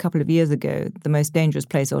think it was a couple of years ago, The Most Dangerous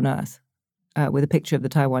Place on Earth, with a picture of the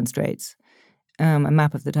Taiwan Straits, a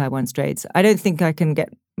map of the Taiwan Straits. I don't think I can get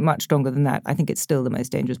much stronger than that. I think it's still the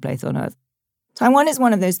most dangerous place on Earth. Taiwan is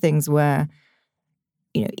one of those things where,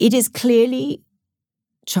 it is clearly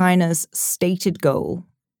China's stated goal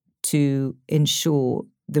to ensure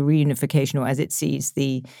the reunification, or as it sees,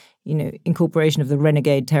 the incorporation of the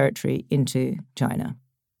renegade territory into China.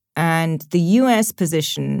 And the U.S.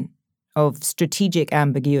 position of strategic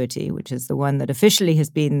ambiguity, which is the one that officially has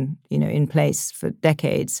been, in place for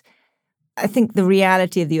decades, I think the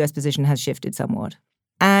reality of the U.S. position has shifted somewhat.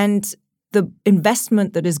 And the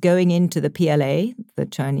investment that is going into the PLA, the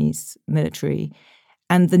Chinese military,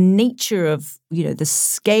 and the nature of, the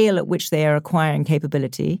scale at which they are acquiring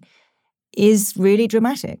capability is really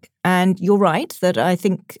dramatic. And you're right that I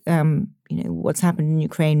think, what's happened in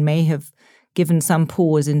Ukraine may have given some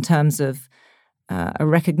pause in terms of a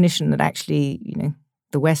recognition that actually,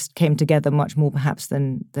 the West came together much more perhaps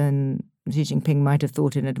than Xi Jinping might have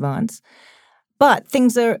thought in advance. But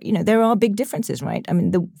things are, there are big differences, right? I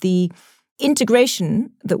mean, the integration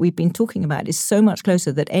that we've been talking about is so much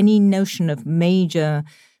closer that any notion of major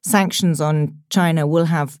sanctions on China will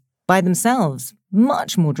have by themselves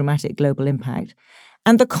much more dramatic global impact.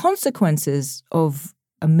 And the consequences of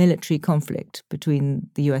a military conflict between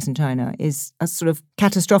the US and China is a sort of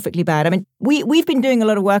catastrophically bad. I mean, we've been doing a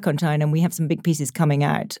lot of work on China and we have some big pieces coming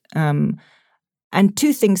out. And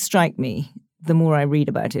two things strike me the more I read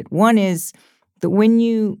about it. One is that when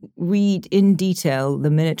you read in detail the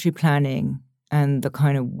military planning and the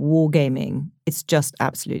kind of wargaming, it's just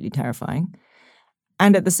absolutely terrifying.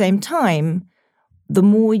 And at the same time, the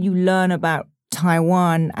more you learn about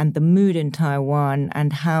Taiwan and the mood in Taiwan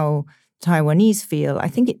and how Taiwanese feel, I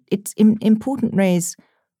think it's important ways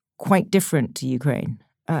quite different to Ukraine.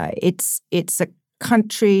 It's a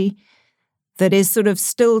country that is sort of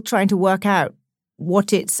still trying to work out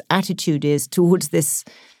what its attitude is towards this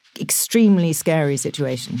extremely scary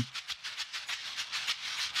situation.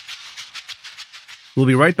 We'll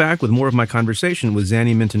be right back with more of my conversation with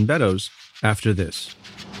Zanny Minton-Beddoes after this.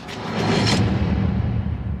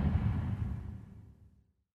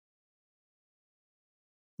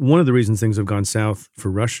 One of the reasons things have gone south for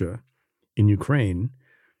Russia in Ukraine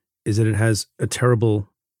is that it has a terrible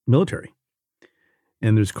military.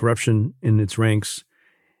 And there's corruption in its ranks,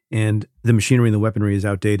 and the machinery and the weaponry is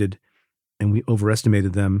outdated, and we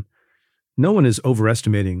overestimated them. No one is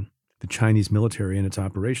overestimating the Chinese military and its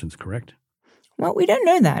operations, correct? Well, we don't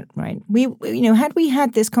know that, right? Had we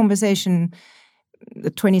had this conversation the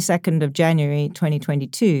 22nd of January,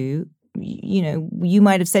 2022, you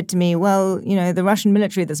might have said to me, well, the Russian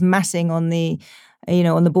military that's massing on the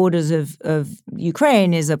borders of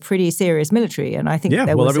Ukraine is a pretty serious military. And I think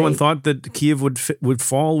everyone thought that Kyiv would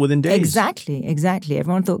fall within days. Exactly.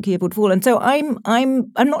 Everyone thought Kyiv would fall. And so I'm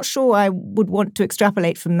not sure I would want to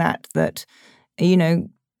extrapolate from that,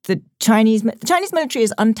 the Chinese military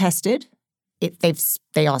is untested.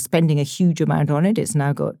 They are spending a huge amount on it. It's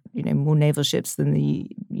now got more naval ships than the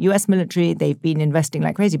U.S. military. They've been investing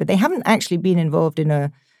like crazy, but they haven't actually been involved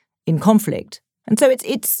in conflict, and so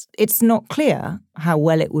it's not clear how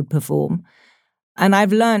well it would perform. And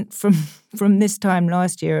I've learned from this time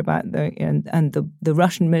last year about the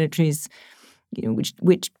Russian militaries,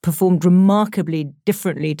 which performed remarkably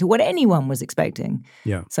differently to what anyone was expecting.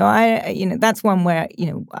 Yeah. So that's one where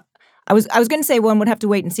I was going to say one would have to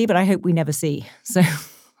wait and see, but I hope we never see. So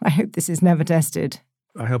I hope this is never tested.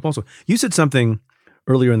 I hope also. You said something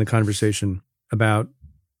earlier in the conversation about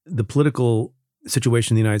the political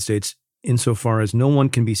situation in the United States insofar as no one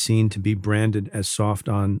can be seen to be branded as soft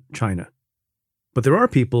on China. But there are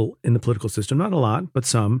people in the political system, not a lot, but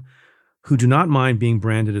some, who do not mind being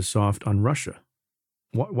branded as soft on Russia.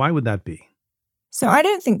 Why would that be? So I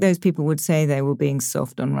don't think those people would say they were being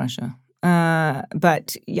soft on Russia.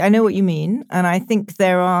 But I know what you mean. And I think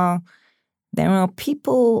there are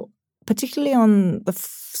people, particularly on the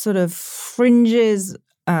sort of fringes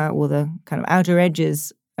or the kind of outer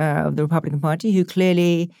edges of the Republican Party, who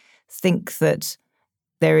clearly think that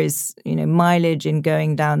there is, mileage in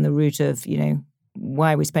going down the route of,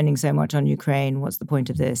 why are we spending so much on Ukraine? What's the point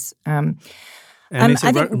of this? And they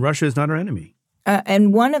say Russia is not our enemy.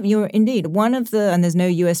 And and there's no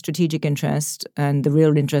U.S. strategic interest, and the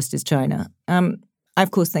real interest is China. I,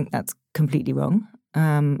 of course, think that's completely wrong.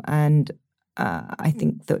 And I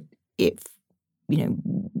think that if,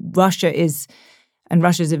 Russia's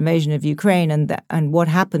invasion of Ukraine and what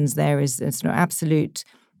happens there is it's an absolute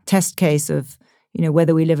test case of,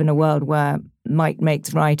 whether we live in a world where might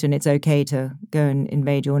makes right and it's okay to go and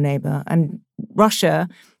invade your neighbor. And Russia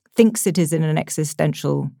thinks it is in an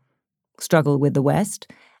existential struggle with the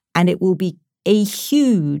West, and it will be a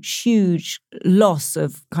huge, huge loss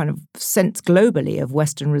of kind of sense globally of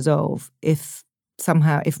Western resolve if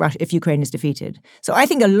Ukraine is defeated. So I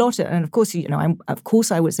think and of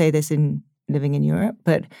course, I would say this in living in Europe,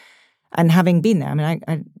 and having been there, I mean,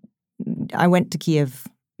 I went to Kiev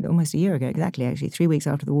almost a year ago, exactly, actually, 3 weeks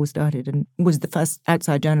after the war started, and was the first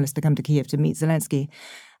outside journalist to come to Kiev to meet Zelensky.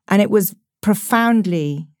 And it was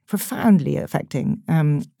profoundly affecting.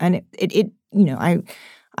 And I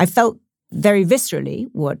felt very viscerally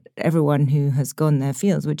what everyone who has gone there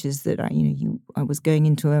feels, which is that I was going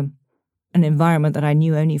into an environment that I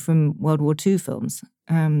knew only from World War II films.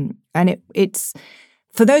 And it's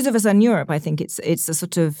for those of us in Europe, I think it's a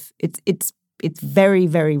sort of it's very,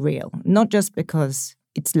 very real. Not just because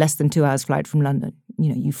it's less than 2 hours flight from London.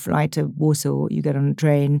 You fly to Warsaw, you get on a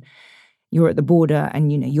train, you're at the border,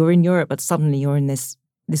 and you're in Europe, but suddenly you're in this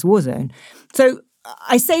war zone. So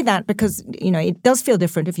I say that because it does feel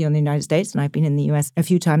different if you're in the United States, and I've been in the US a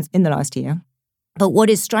few times in the last year. But what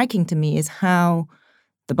is striking to me is how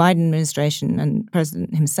the Biden administration and the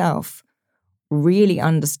president himself really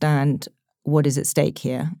understand what is at stake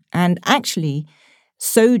here, and actually,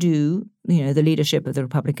 so do the leadership of the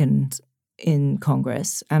Republicans in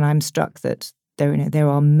Congress. And I'm struck that there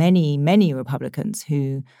are many, many Republicans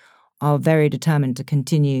who are very determined to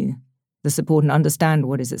continue the support and understand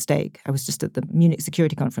what is at stake. I was just at the Munich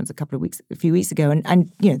Security Conference a few weeks ago,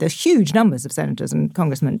 and there's huge numbers of senators and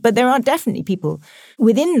congressmen, but there are definitely people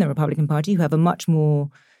within the Republican Party who have a much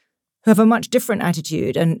different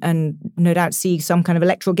attitude, and no doubt see some kind of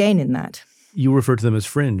electoral gain in that. You refer to them as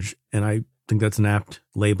fringe, and I think that's an apt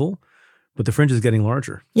label. But the fringe is getting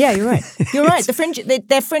larger. Yeah, you're right. You're right. The fringe,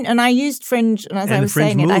 they're fringe, and I used fringe, and I was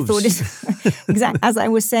saying it, I thought as I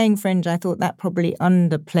was saying fringe, I thought that probably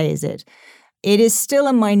underplays it. It is still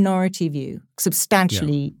a minority view,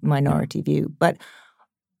 substantially minority view, but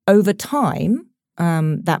over time,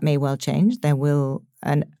 that may well change. There will,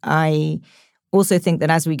 and I also think that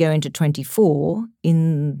as we go into 24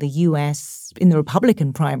 in the US, in the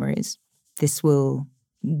Republican primaries, this will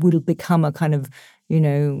become a kind of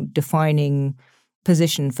defining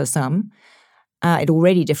position for some. It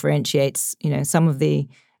already differentiates, some of the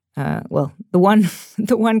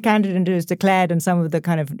the one candidate who is declared, and some of the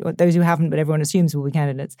kind of those who haven't, but everyone assumes will be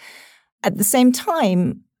candidates. At the same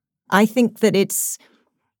time, I think that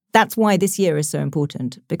that's why this year is so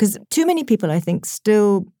important, because too many people, I think,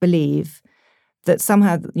 still believe that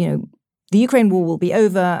somehow, the Ukraine war will be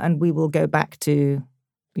over and we will go back to,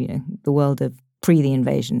 the world of pre the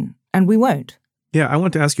invasion, and we won't. Yeah, I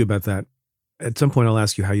want to ask you about that. At some point, I'll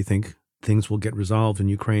ask you how you think things will get resolved in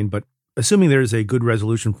Ukraine. But assuming there is a good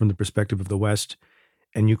resolution from the perspective of the West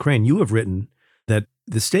and Ukraine, you have written that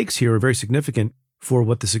the stakes here are very significant for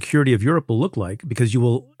what the security of Europe will look like, because you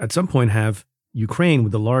will at some point have Ukraine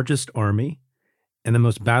with the largest army and the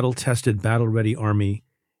most battle-tested, battle-ready army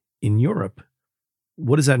in Europe.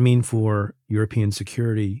 What does that mean for European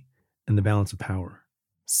security and the balance of power?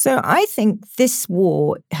 So I think this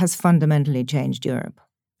war has fundamentally changed Europe.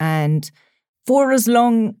 And for as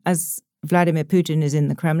long as Vladimir Putin is in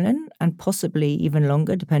the Kremlin, and possibly even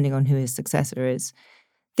longer, depending on who his successor is,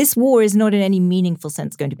 this war is not in any meaningful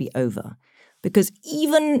sense going to be over. Because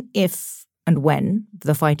even if and when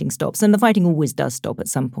the fighting stops, and the fighting always does stop at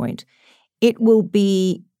some point, it will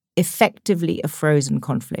be effectively a frozen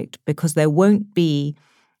conflict, because there won't be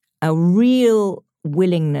a real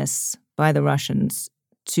willingness by the Russians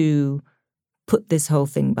to put this whole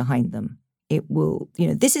thing behind them. It will,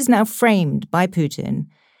 this is now framed by Putin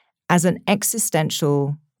as an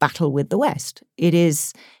existential battle with the West. It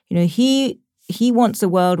is, he wants a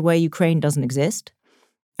world where Ukraine doesn't exist.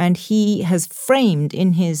 And he has framed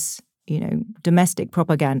in his, domestic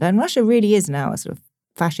propaganda, and Russia really is now a sort of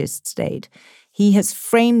fascist state. He has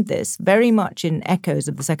framed this very much in echoes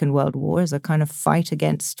of the Second World War as a kind of fight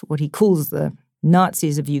against what he calls the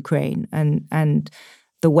Nazis of Ukraine and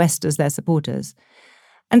the West as their supporters.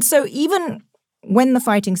 And so even when the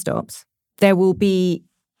fighting stops, there will be,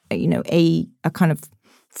 a kind of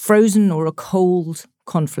frozen or a cold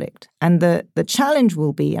conflict. And the challenge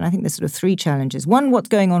will be, and I think there's sort of three challenges. One, what's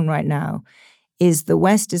going on right now is the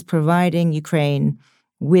West is providing Ukraine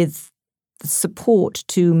with support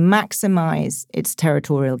to maximize its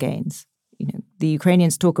territorial gains. The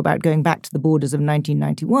Ukrainians talk about going back to the borders of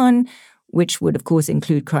 1991, which would, of course,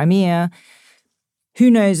 include Crimea. Who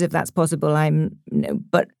knows if that's possible?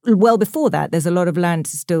 But well before that, there's a lot of land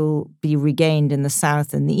to still be regained in the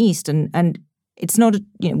south and the east, and it's not,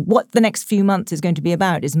 what the next few months is going to be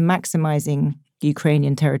about is maximizing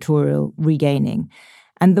Ukrainian territorial regaining.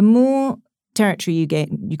 And the more territory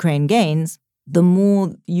Ukraine gains, the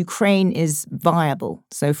more Ukraine is viable.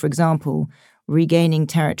 So, for example, regaining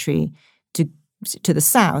territory to the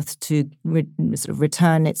south to sort of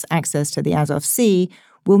return its access to the Azov Sea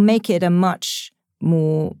will make it a much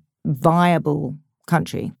more viable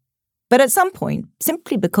country. But at some point,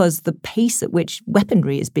 simply because the pace at which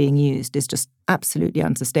weaponry is being used is just absolutely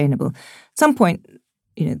unsustainable, at some point,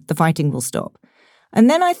 the fighting will stop. And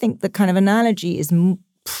then I think the kind of analogy is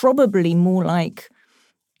probably more like,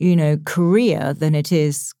 Korea than it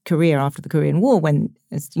is Korea after the Korean War, when,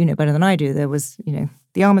 as you know better than I do, there was,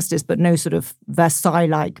 the armistice, but no sort of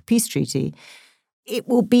Versailles-like peace treaty. It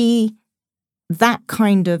will be that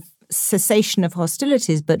kind of cessation of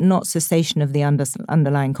hostilities, but not cessation of the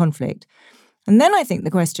underlying conflict. And then I think the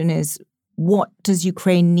question is, what does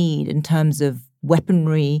Ukraine need in terms of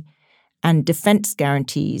weaponry and defense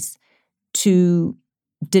guarantees to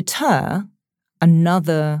deter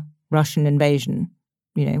another Russian invasion,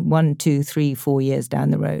 1, 2, 3, 4 years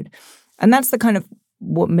down the road? And that's the kind of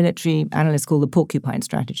what military analysts call the porcupine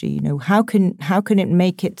strategy. How can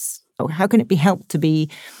it be helped to be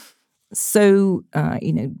so,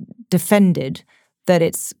 defended that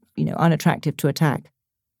it's, unattractive to attack?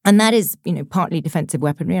 And that is, partly defensive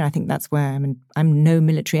weaponry. And I think that's where, I'm no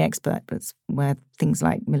military expert, but it's where things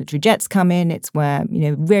like military jets come in. It's where,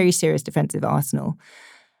 very serious defensive arsenal.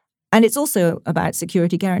 And it's also about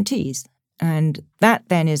security guarantees. And that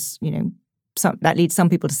then is, that leads some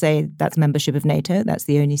people to say that's membership of NATO. That's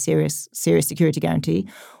the only serious security guarantee.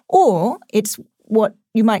 Or it's what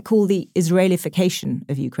you might call the Israelification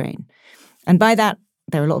of Ukraine. And by that,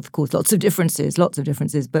 there are, of course, lots of differences.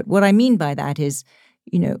 But what I mean by that is,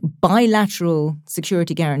 bilateral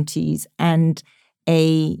security guarantees and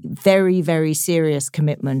a very, very serious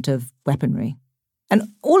commitment of weaponry. And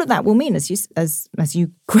all of that will mean, as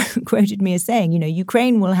you quoted me as saying,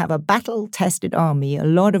 Ukraine will have a battle-tested army, a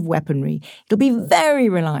lot of weaponry. It'll be very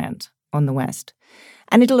reliant on the West.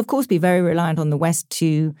 And it'll, of course, be very reliant on the West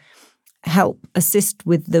to help assist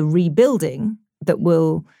with the rebuilding that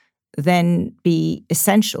will then be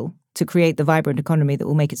essential to create the vibrant economy that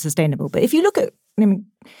will make it sustainable. But if you look at, and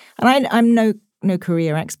I'm no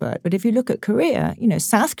Korea expert, but if you look at Korea,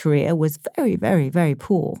 South Korea was very, very, very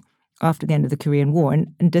poor after the end of the Korean War.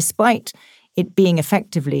 And despite it being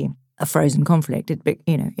effectively a frozen conflict,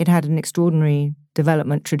 it had an extraordinary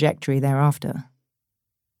development trajectory thereafter.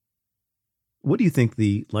 What do you think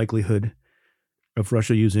the likelihood of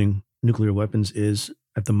Russia using nuclear weapons is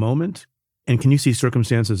at the moment? And can you see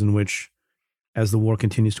circumstances in which, as the war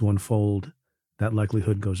continues to unfold, that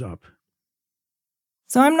likelihood goes up?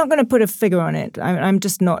 So I'm not going to put a figure on it. I'm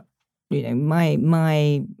just not,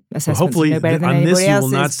 my assessment. Well, hopefully, no better than on anybody this you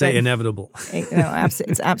else's, will not say inevitable. No,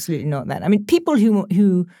 it's absolutely not that. People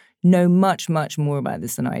who know much, much more about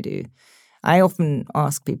this than I do, I often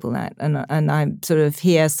ask people that, and I sort of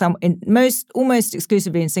hear some, almost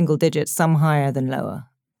exclusively in single digits, some higher than lower.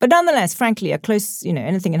 But nonetheless, frankly, a close,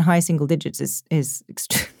 anything in high single digits is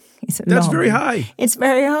That's very high. It's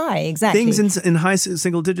very high, exactly. Things in high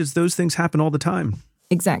single digits, those things happen all the time.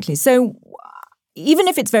 Exactly. So even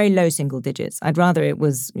if it's very low single digits, I'd rather it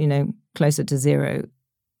was, closer to zero.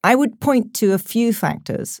 I would point to a few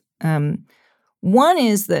factors. One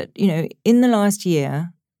is that, in the last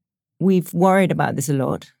year, we've worried about this a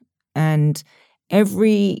lot. And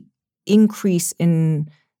every increase in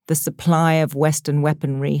the supply of Western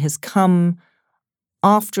weaponry has come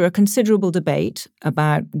after a considerable debate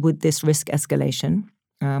about would this risk escalation,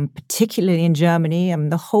 particularly in Germany.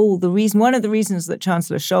 One of the reasons that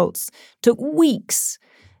Chancellor Scholz took weeks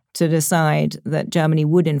to decide that Germany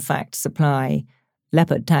would in fact supply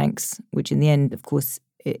Leopard tanks, which in the end, of course,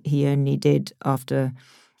 he only did after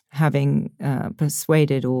having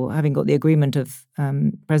persuaded or having got the agreement of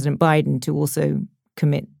President Biden to also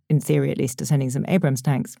commit, in theory at least, to sending some Abrams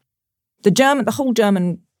tanks. The whole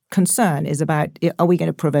German concern is about, are we going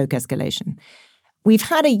to provoke escalation? We've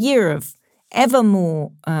had a year of ever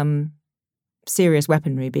more serious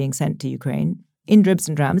weaponry being sent to Ukraine, in dribs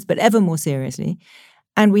and drabs, but ever more seriously.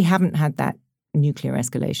 And we haven't had that nuclear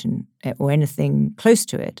escalation or anything close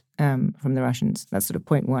to it from the Russians. That's sort of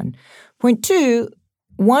point one. Point two,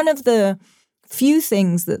 one of the few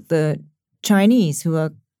things that the Chinese, who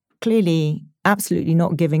are clearly absolutely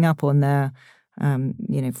not giving up on their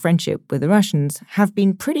friendship with the Russians, have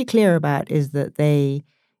been pretty clear about is that they,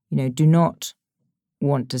 do not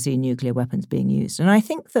want to see nuclear weapons being used. And I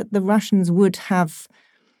think that the Russians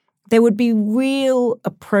there would be real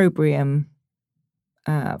opprobrium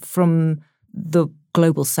from the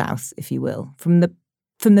global south, if you will, from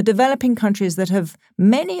the developing countries that have,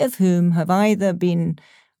 many of whom have either been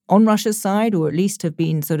on Russia's side or at least have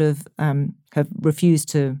been have refused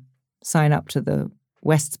to sign up to the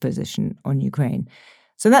West's position on Ukraine.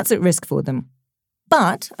 So that's at risk for them.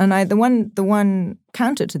 But, and the one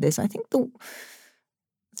counter to this, I think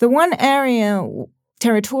the one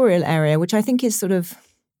territorial area, which I think is sort of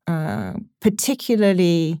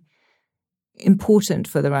particularly important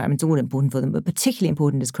for the Russians, I mean, it's all important for them, but particularly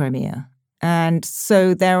important is Crimea. And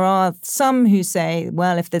so there are some who say,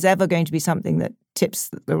 well, if there's ever going to be something that tips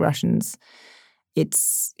the Russians,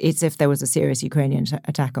 it's if there was a serious Ukrainian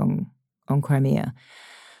attack on Crimea.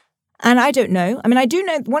 And I don't know. I mean, I do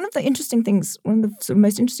know one of the sort of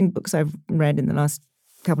most interesting books I've read in the last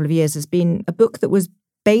couple of years has been a book that was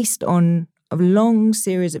based on a long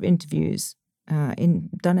series of interviews done in,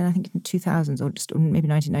 I think, in 2000s or maybe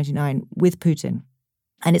 1999 with Putin.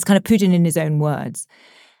 And it's kind of Putin in his own words.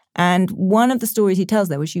 And one of the stories he tells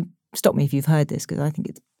there, which you stop me if you've heard this, because I think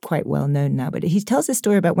it's quite well known now, but he tells this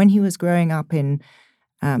story about when he was growing up in,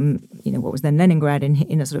 what was then Leningrad,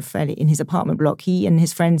 in a sort of in his apartment block. He and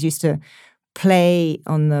his friends used to play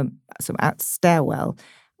on the sort of out stairwell.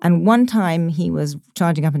 And one time he was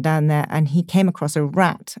charging up and down there and he came across a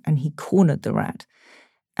rat and he cornered the rat.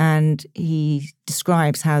 And he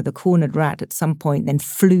describes how the cornered rat at some point then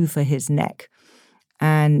flew for his neck.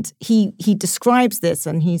 And he describes this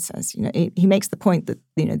and he says, he makes the point that,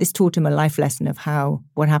 this taught him a life lesson of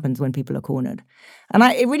what happens when people are cornered. And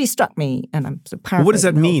it really struck me, and I'm sort of paraphrasing. What does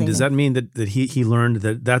that mean? Does that mean that he learned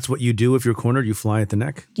that that's what you do if you're cornered, you fly at the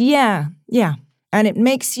neck? Yeah. And it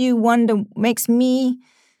makes you wonder, makes me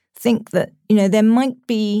think that, there might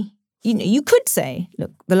be, you could say,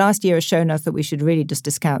 look, the last year has shown us that we should really just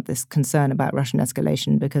discount this concern about Russian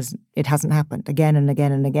escalation because it hasn't happened again and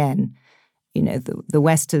again and again. The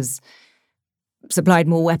West has supplied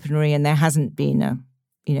more weaponry and there hasn't been a,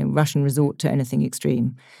 Russian resort to anything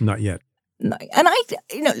extreme. Not yet. No. And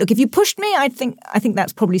look, if you pushed me, I think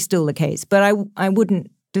that's probably still the case, but I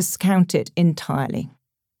wouldn't discount it entirely.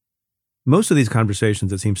 Most of these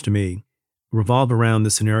conversations, it seems to me, revolve around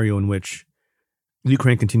the scenario in which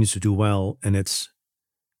Ukraine continues to do well and it's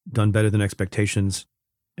done better than expectations.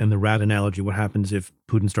 And the rat analogy, what happens if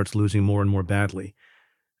Putin starts losing more and more badly?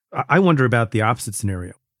 I wonder about the opposite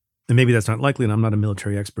scenario. And maybe that's not likely, and I'm not a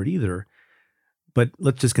military expert either. But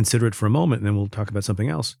let's just consider it for a moment, and then we'll talk about something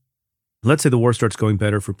else. Let's say the war starts going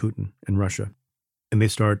better for Putin and Russia, and they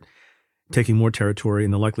start taking more territory,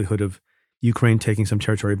 and the likelihood of Ukraine taking some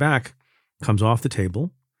territory back comes off the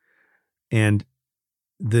table, and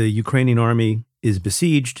the Ukrainian army is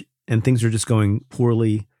besieged, and things are just going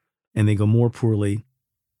poorly, and they go more poorly.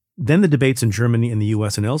 Then the debates in Germany and the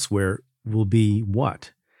U.S. and elsewhere will be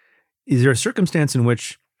what? Is there a circumstance in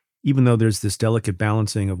which, even though there's this delicate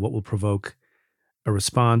balancing of what will provoke a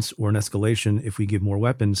response or an escalation if we give more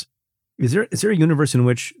weapons, is there a universe in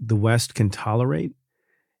which the West can tolerate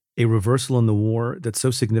a reversal in the war that's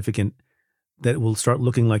so significant that it will start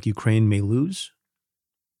looking like Ukraine may lose?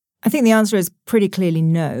 I think the answer is pretty clearly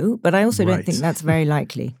no, but I also Right. don't think that's very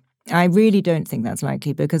likely. I really don't think that's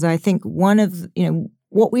likely because I think one of,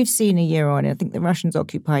 what we've seen a year on, I think the Russians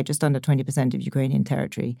occupy just under 20% of Ukrainian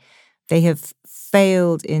territory. They have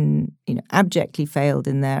failed abjectly failed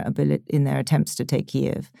in their attempts to take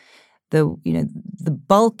Kiev.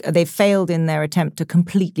 They've failed in their attempt to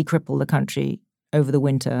completely cripple the country over the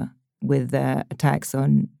winter with their attacks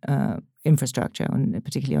on infrastructure,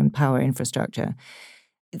 particularly on power infrastructure.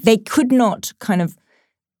 They could not kind of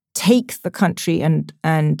take the country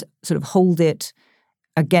and sort of hold it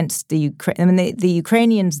against the Ukraine. I mean, the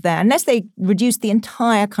Ukrainians there, unless they reduced the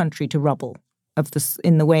entire country to rubble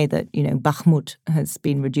in the way that, Bakhmut has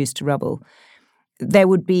been reduced to rubble, there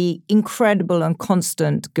would be incredible and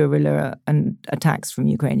constant guerrilla and attacks from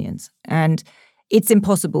Ukrainians. And it's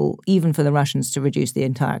impossible even for the Russians to reduce the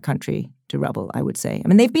entire country to rubble, I would say. I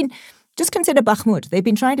mean, just consider Bakhmut. They've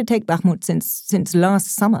been trying to take Bakhmut since last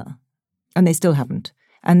summer, and they still haven't.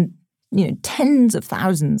 And, tens of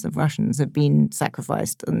thousands of Russians have been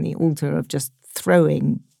sacrificed on the altar of just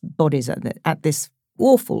throwing bodies at this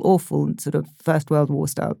awful, awful sort of First World War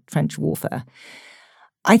style trench warfare.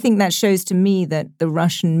 I think that shows to me that the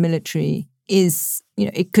Russian military is,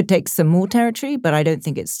 it could take some more territory, but I don't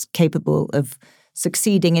think it's capable of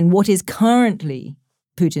succeeding in what is currently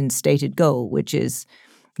Putin's stated goal, which is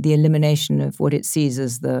the elimination of what it sees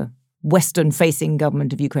as the Western-facing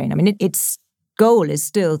government of Ukraine. I mean, its goal is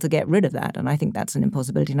still to get rid of that, and I think that's an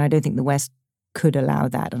impossibility, and I don't think the West could allow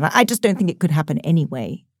that. And I just don't think it could happen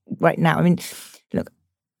anyway right now. I mean, look,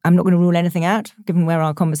 I'm not going to rule anything out, given where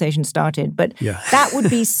our conversation started, but that would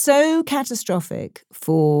be so catastrophic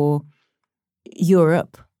for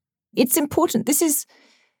Europe. It's important. This is,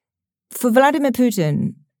 for Vladimir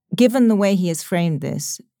Putin, given the way he has framed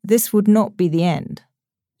this would not be the end.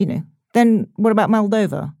 Then what about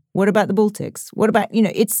Moldova? What about the Baltics? What about,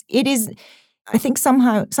 it is, I think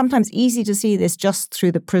sometimes easy to see this just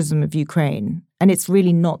through the prism of Ukraine. And it's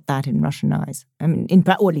really not that in Russian eyes. I mean,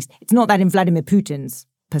 or at least it's not that in Vladimir Putin's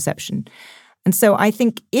perception. And so I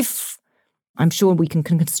think I'm sure we can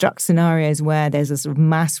construct scenarios where there's a sort of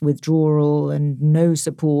mass withdrawal and no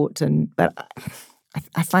support, but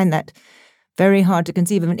I find that very hard to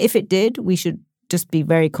conceive of. And if it did, we should just be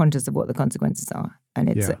very conscious of what the consequences are.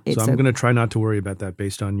 And so I'm going to try not to worry about that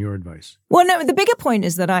based on your advice. Well, no, the bigger point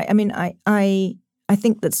is that I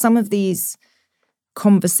think that some of these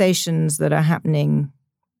conversations that are happening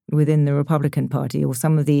within the Republican Party, or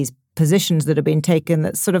some of these positions that have been taken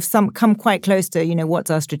that sort of some come quite close to, what's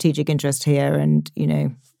our strategic interest here, and,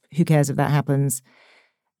 who cares if that happens,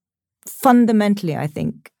 fundamentally, I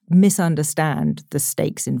think, misunderstand the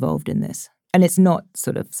stakes involved in this. And it's not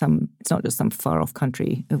just some far-off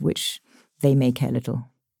country of which they may care little.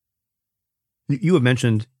 You have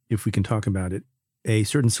mentioned, if we can talk about it, a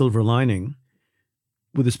certain silver lining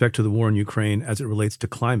with respect to the war in Ukraine as it relates to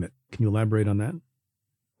climate. Can you elaborate on that?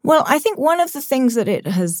 Well, I think one of the things that it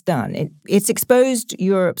has done, it's exposed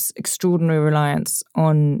Europe's extraordinary reliance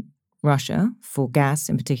on Russia for gas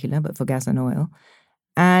in particular, but for gas and oil.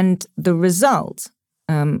 And the result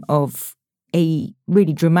of a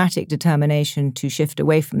really dramatic determination to shift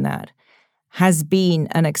away from that has been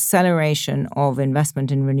an acceleration of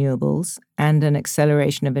investment in renewables and an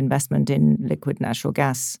acceleration of investment in liquid natural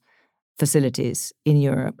gas facilities in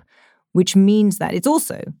Europe, which means that it's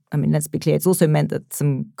also, let's be clear, it's also meant that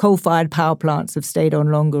some coal-fired power plants have stayed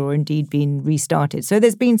on longer or indeed been restarted. So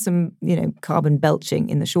there's been some, carbon belching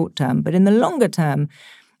in the short term. But in the longer term,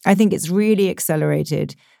 I think it's really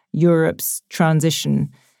accelerated Europe's transition,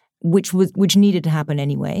 which needed to happen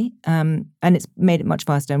anyway, and it's made it much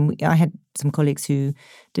faster. And I had some colleagues who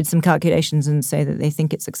did some calculations and say that they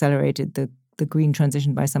think it's accelerated the green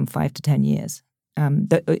transition by some 5 to 10 years.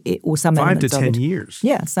 Or some 5 elements to 10 years.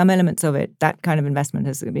 Yeah, some elements of it. That kind of investment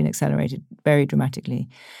has been accelerated very dramatically,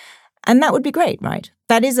 and that would be great, right?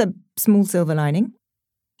 That is a small silver lining.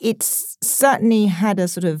 It's certainly had a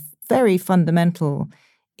sort of very fundamental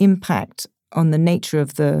impact on the nature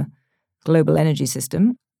of the global energy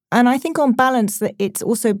system. And I think on balance that it's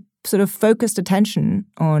also sort of focused attention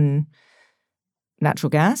on natural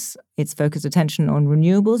gas, it's focused attention on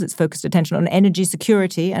renewables, it's focused attention on energy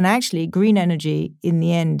security. And actually green energy in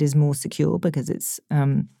the end is more secure because it's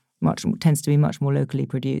tends to be much more locally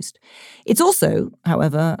produced. It's also,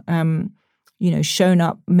 however, shown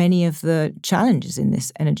up many of the challenges in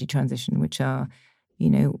this energy transition, which are,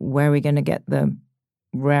 where are we going to get the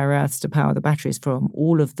rare earths to power the batteries from,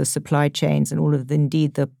 all of the supply chains and all of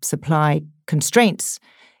the supply constraints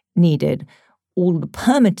needed, all the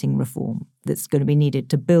permitting reform that's going to be needed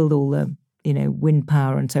to build all the, wind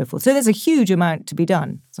power and so forth. So there's a huge amount to be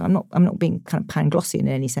done. So I'm not being kind of Panglossian in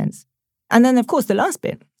any sense. And then, of course, the last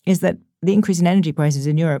bit is that the increase in energy prices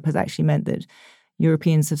in Europe has actually meant that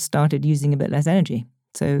Europeans have started using a bit less energy.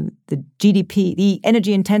 So the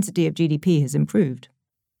energy intensity of GDP has improved.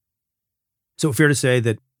 So fair to say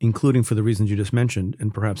that, including for the reasons you just mentioned,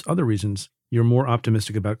 and perhaps other reasons, you're more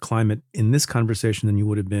optimistic about climate in this conversation than you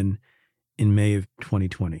would have been in May of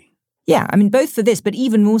 2020. Yeah, both for this, but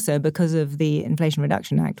even more so because of the Inflation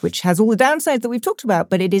Reduction Act, which has all the downsides that we've talked about,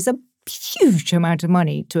 but it is a huge amount of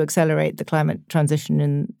money to accelerate the climate transition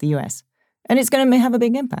in the US. And it's going to have a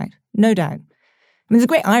big impact, no doubt. There's a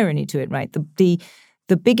great irony to it, right? The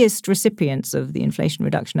the biggest recipients of the Inflation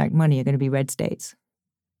Reduction Act money are going to be red states.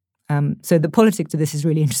 So the politics of this is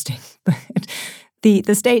really interesting. But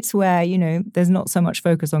the states where, there's not so much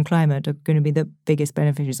focus on climate are going to be the biggest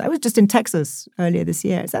beneficiaries. I was just in Texas earlier this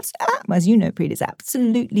year. As you know, Preet, it's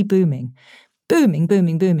absolutely booming.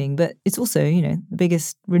 Booming. But it's also, the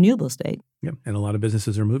biggest renewable state. Yeah, and a lot of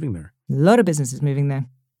businesses are moving there. A lot of businesses moving there.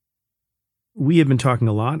 We have been talking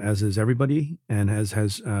a lot, as is everybody, and as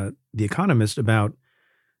has The Economist, about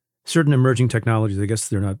certain emerging technologies. I guess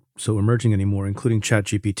they're not so emerging anymore, including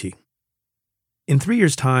ChatGPT. In 3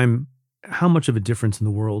 years' time, how much of a difference in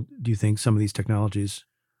the world do you think some of these technologies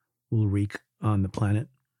will wreak on the planet?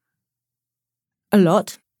 A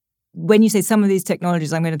lot. When you say some of these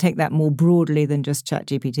technologies, I'm going to take that more broadly than just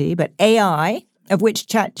ChatGPT. But AI, of which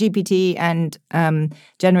ChatGPT and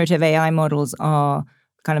generative AI models are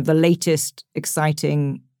kind of the latest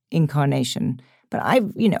exciting incarnation. But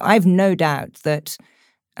I've no doubt that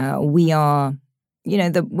we are,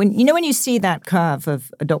 when you see that curve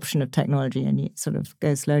of adoption of technology and it sort of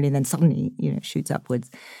goes slowly and then suddenly, shoots upwards.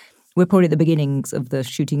 We're probably at the beginnings of the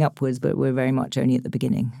shooting upwards, but we're very much only at the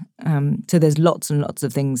beginning. So there's lots and lots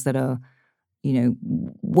of things that are,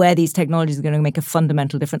 where these technologies are going to make a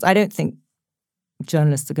fundamental difference. I don't think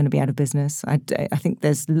journalists are going to be out of business. I think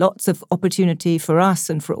there's lots of opportunity for us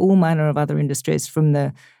and for all manner of other industries, from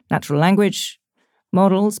the natural language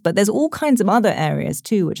models, but there's all kinds of other areas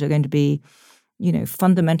too which are going to be,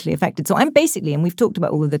 fundamentally affected. So I'm basically, and we've talked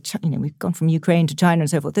about all of we've gone from Ukraine to China and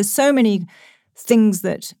so forth. There's so many things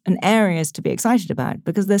and areas to be excited about,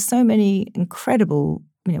 because there's so many incredible,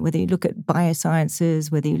 whether you look at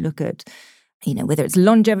biosciences, whether you look at, whether it's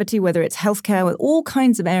longevity, whether it's healthcare, all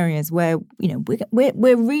kinds of areas where,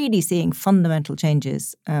 we're really seeing fundamental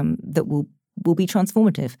changes that will be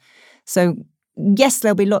transformative. So yes,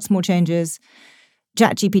 there'll be lots more changes.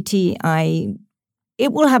 ChatGPT,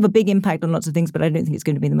 it will have a big impact on lots of things, but I don't think it's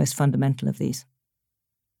going to be the most fundamental of these.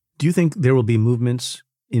 Do you think there will be movements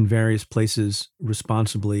in various places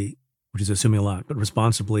responsibly, which is assuming a lot, but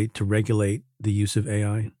responsibly to regulate the use of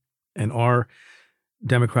AI? And are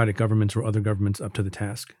democratic governments or other governments up to the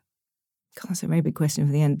task? God, that's a very big question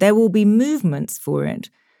for the end. There will be movements for it,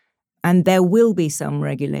 and there will be some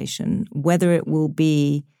regulation. Whether it will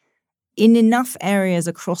be in enough areas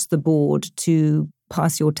across the board to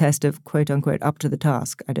pass your test of quote unquote up to the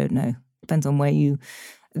task, I don't know. Depends on where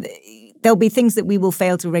there'll be things that we will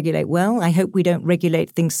fail to regulate well. I hope we don't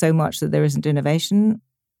regulate things so much that there isn't innovation.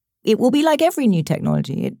 It will be like every new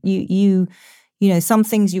technology. Some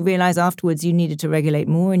things you realize afterwards you needed to regulate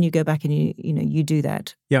more, and you go back and you do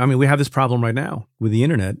that. Yeah, we have this problem right now with the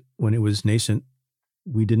internet. When it was nascent,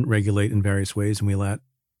 we didn't regulate in various ways, and we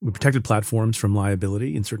protected platforms from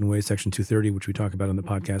liability in certain ways, Section 230, which we talk about on the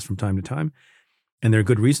podcast from time to time. And there are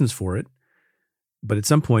good reasons for it. But at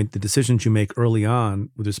some point, the decisions you make early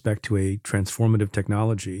on with respect to a transformative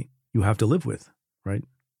technology, you have to live with, right?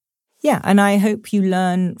 Yeah, and I hope you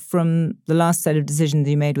learn from the last set of decisions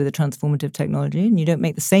you made with a transformative technology, and you don't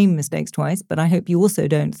make the same mistakes twice. But I hope you also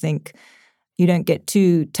don't get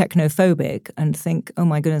too technophobic and think, oh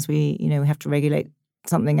my goodness, we have to regulate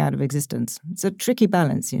something out of existence. It's a tricky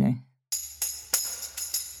balance,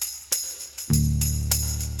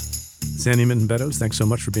 Zanny Minton-Beddoes, thanks so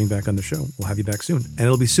much for being back on the show. We'll have you back soon. And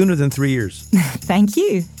it'll be sooner than 3 years. Thank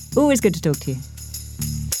you. Always good to talk to you.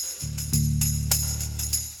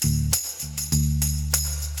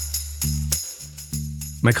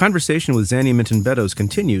 My conversation with Zanny Minton-Beddoes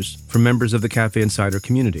continues for members of the Cafe Insider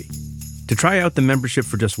community. To try out the membership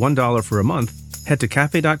for just $1 for a month, head to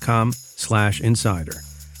cafe.com/insider.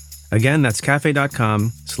 Again, that's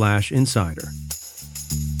cafe.com/insider.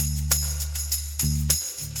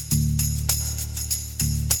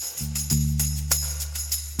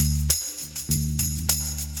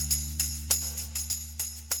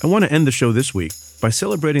 I want to end the show this week by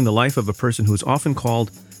celebrating the life of a person who is often called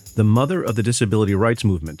the mother of the disability rights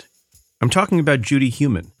movement. I'm talking about Judy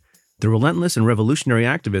Heumann, the relentless and revolutionary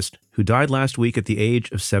activist who died last week at the age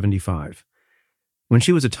of 75. When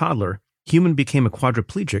she was a toddler, Heumann became a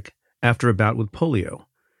quadriplegic after a bout with polio.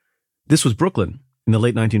 This was Brooklyn in the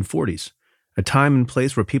late 1940s, a time and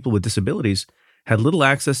place where people with disabilities had little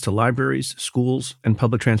access to libraries, schools, and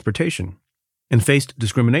public transportation, and faced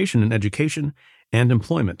discrimination in education and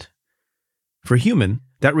employment. For Heumann,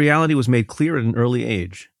 that reality was made clear at an early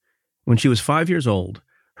age. When she was 5 years old,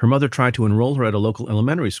 her mother tried to enroll her at a local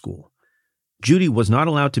elementary school. Judy was not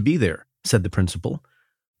allowed to be there, said the principal.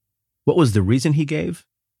 What was the reason he gave?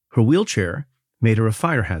 Her wheelchair made her a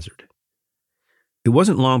fire hazard. It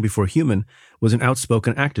wasn't long before Heumann was an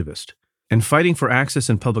outspoken activist, and fighting for access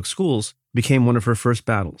in public schools became one of her first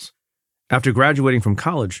battles. After graduating from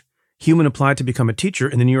college, Heumann applied to become a teacher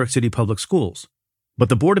in the New York City public schools, but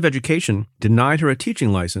the Board of Education denied her a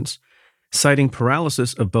teaching license, citing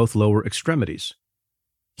paralysis of both lower extremities.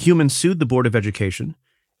 Heumann sued the Board of Education,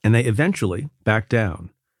 and they eventually backed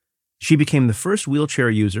down. She became the first wheelchair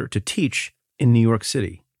user to teach in New York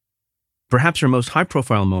City. Perhaps her most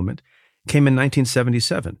high-profile moment came in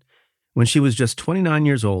 1977, when she was just 29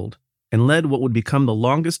 years old and led what would become the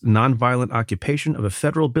longest nonviolent occupation of a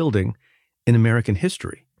federal building in American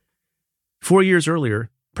history. 4 years earlier,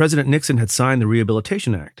 President Nixon had signed the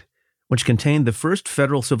Rehabilitation Act, which contained the first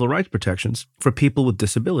federal civil rights protections for people with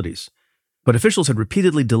disabilities. But officials had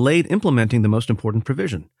repeatedly delayed implementing the most important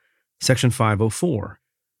provision, Section 504.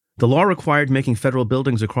 The law required making federal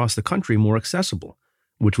buildings across the country more accessible,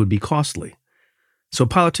 which would be costly. So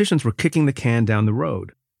politicians were kicking the can down the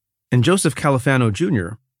road. And Joseph Califano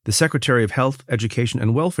Jr., the Secretary of Health, Education,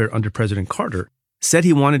 and Welfare under President Carter, said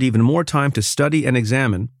he wanted even more time to study and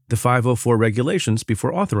examine the 504 regulations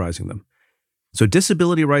before authorizing them. So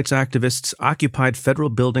disability rights activists occupied federal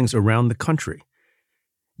buildings around the country.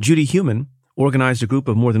 Judy Heumann organized a group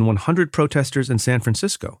of more than 100 protesters in San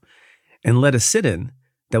Francisco and led a sit-in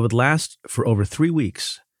that would last for over 3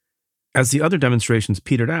 weeks. As the other demonstrations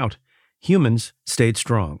petered out, Heumann's stayed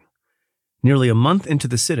strong. Nearly a month into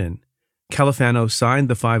the sit-in, Califano signed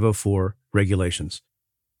the 504 regulations.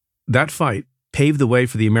 That fight paved the way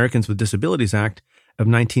for the Americans with Disabilities Act of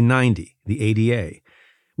 1990, the ADA,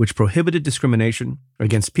 which prohibited discrimination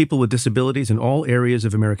against people with disabilities in all areas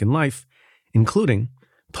of American life, including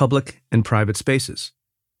public and private spaces.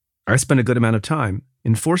 I spent a good amount of time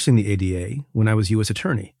enforcing the ADA when I was U.S.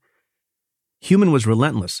 Attorney. Heumann was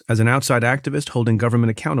relentless as an outside activist holding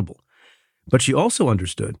government accountable, but she also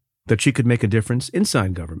understood that she could make a difference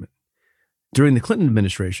inside government. During the Clinton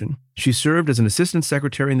administration, she served as an assistant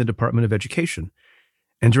secretary in the Department of Education,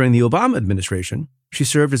 and during the Obama administration, she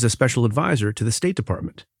served as a special advisor to the State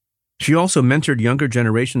Department. She also mentored younger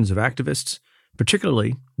generations of activists,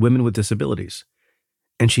 particularly women with disabilities.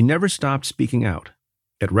 And she never stopped speaking out,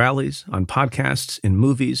 at rallies, on podcasts, in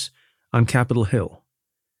movies, on Capitol Hill.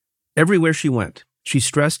 Everywhere she went, she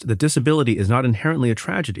stressed that disability is not inherently a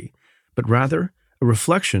tragedy, but rather a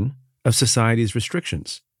reflection of society's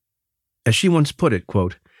restrictions. As she once put it,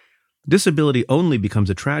 quote, "Disability only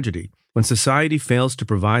becomes a tragedy when society fails to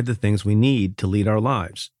provide the things we need to lead our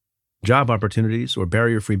lives, job opportunities or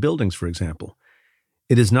barrier-free buildings, for example.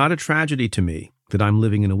 It is not a tragedy to me that I'm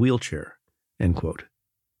living in a wheelchair," end quote.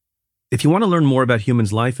 If you want to learn more about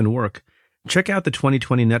Heumann's life and work, check out the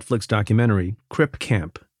 2020 Netflix documentary, Crip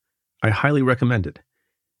Camp. I highly recommend it.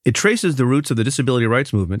 It traces the roots of the disability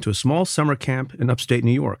rights movement to a small summer camp in upstate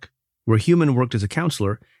New York, where Heumann worked as a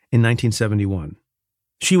counselor in 1971.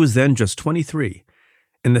 She was then just 23,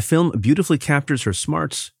 and the film beautifully captures her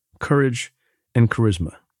smarts, courage, and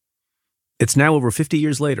charisma. It's now over 50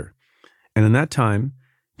 years later, and in that time,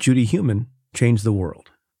 Judy Heumann changed the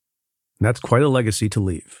world. And that's quite a legacy to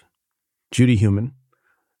leave. Judy Heumann,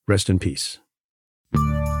 rest in peace.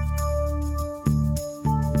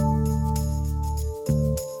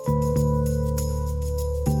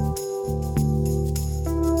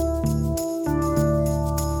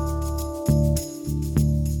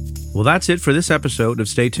 Well, that's it for this episode of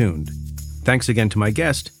Stay Tuned. Thanks again to my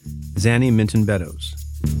guest, Zanny Minton Beddoes.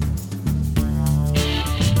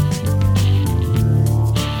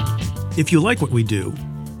 If you like what we do,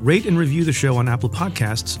 rate and review the show on Apple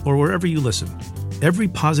Podcasts or wherever you listen. Every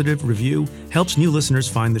positive review helps new listeners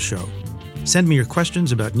find the show. Send me your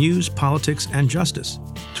questions about news, politics, and justice.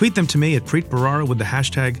 Tweet them to me at Preet Bharara with the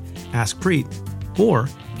hashtag AskPreet, or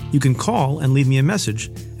you can call and leave me a message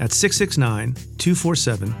at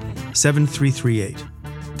 669-247-7338.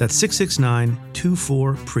 That's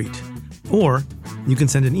 669-24-PREET. Or you can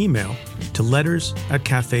send an email to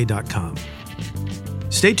letters@cafe.com.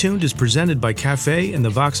 Stay Tuned is presented by Cafe and the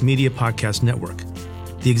Vox Media Podcast Network.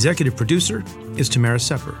 The executive producer is Tamara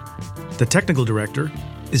Sepper. The technical director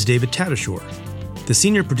is David Tatasciore. The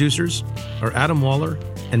senior producers are Adam Waller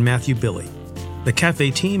and Matthew Billy. The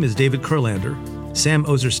Cafe team is David Kurlander, Sam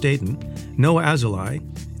Ozer-Staten, Noah Azulai,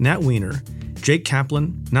 Nat Weiner, Jake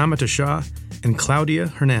Kaplan, Namita Shah, and Claudia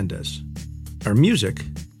Hernandez. Our music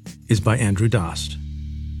is by Andrew Dost.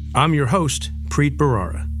 I'm your host, Preet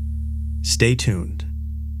Bharara. Stay tuned.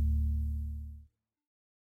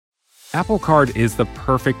 Apple Card is the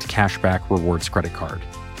perfect cashback rewards credit card.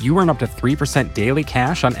 You earn up to 3% daily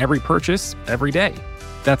cash on every purchase every day.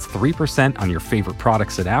 That's 3% on your favorite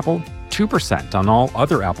products at Apple, 2% on all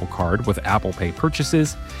other Apple Card with Apple Pay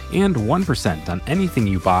purchases, and 1% on anything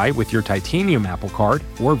you buy with your titanium Apple Card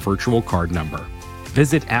or virtual card number.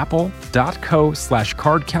 Visit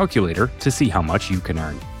apple.co/cardcalculator to see how much you can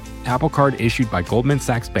earn. Apple Card issued by Goldman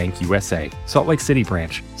Sachs Bank USA, Salt Lake City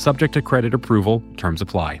branch, subject to credit approval, terms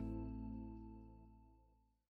apply.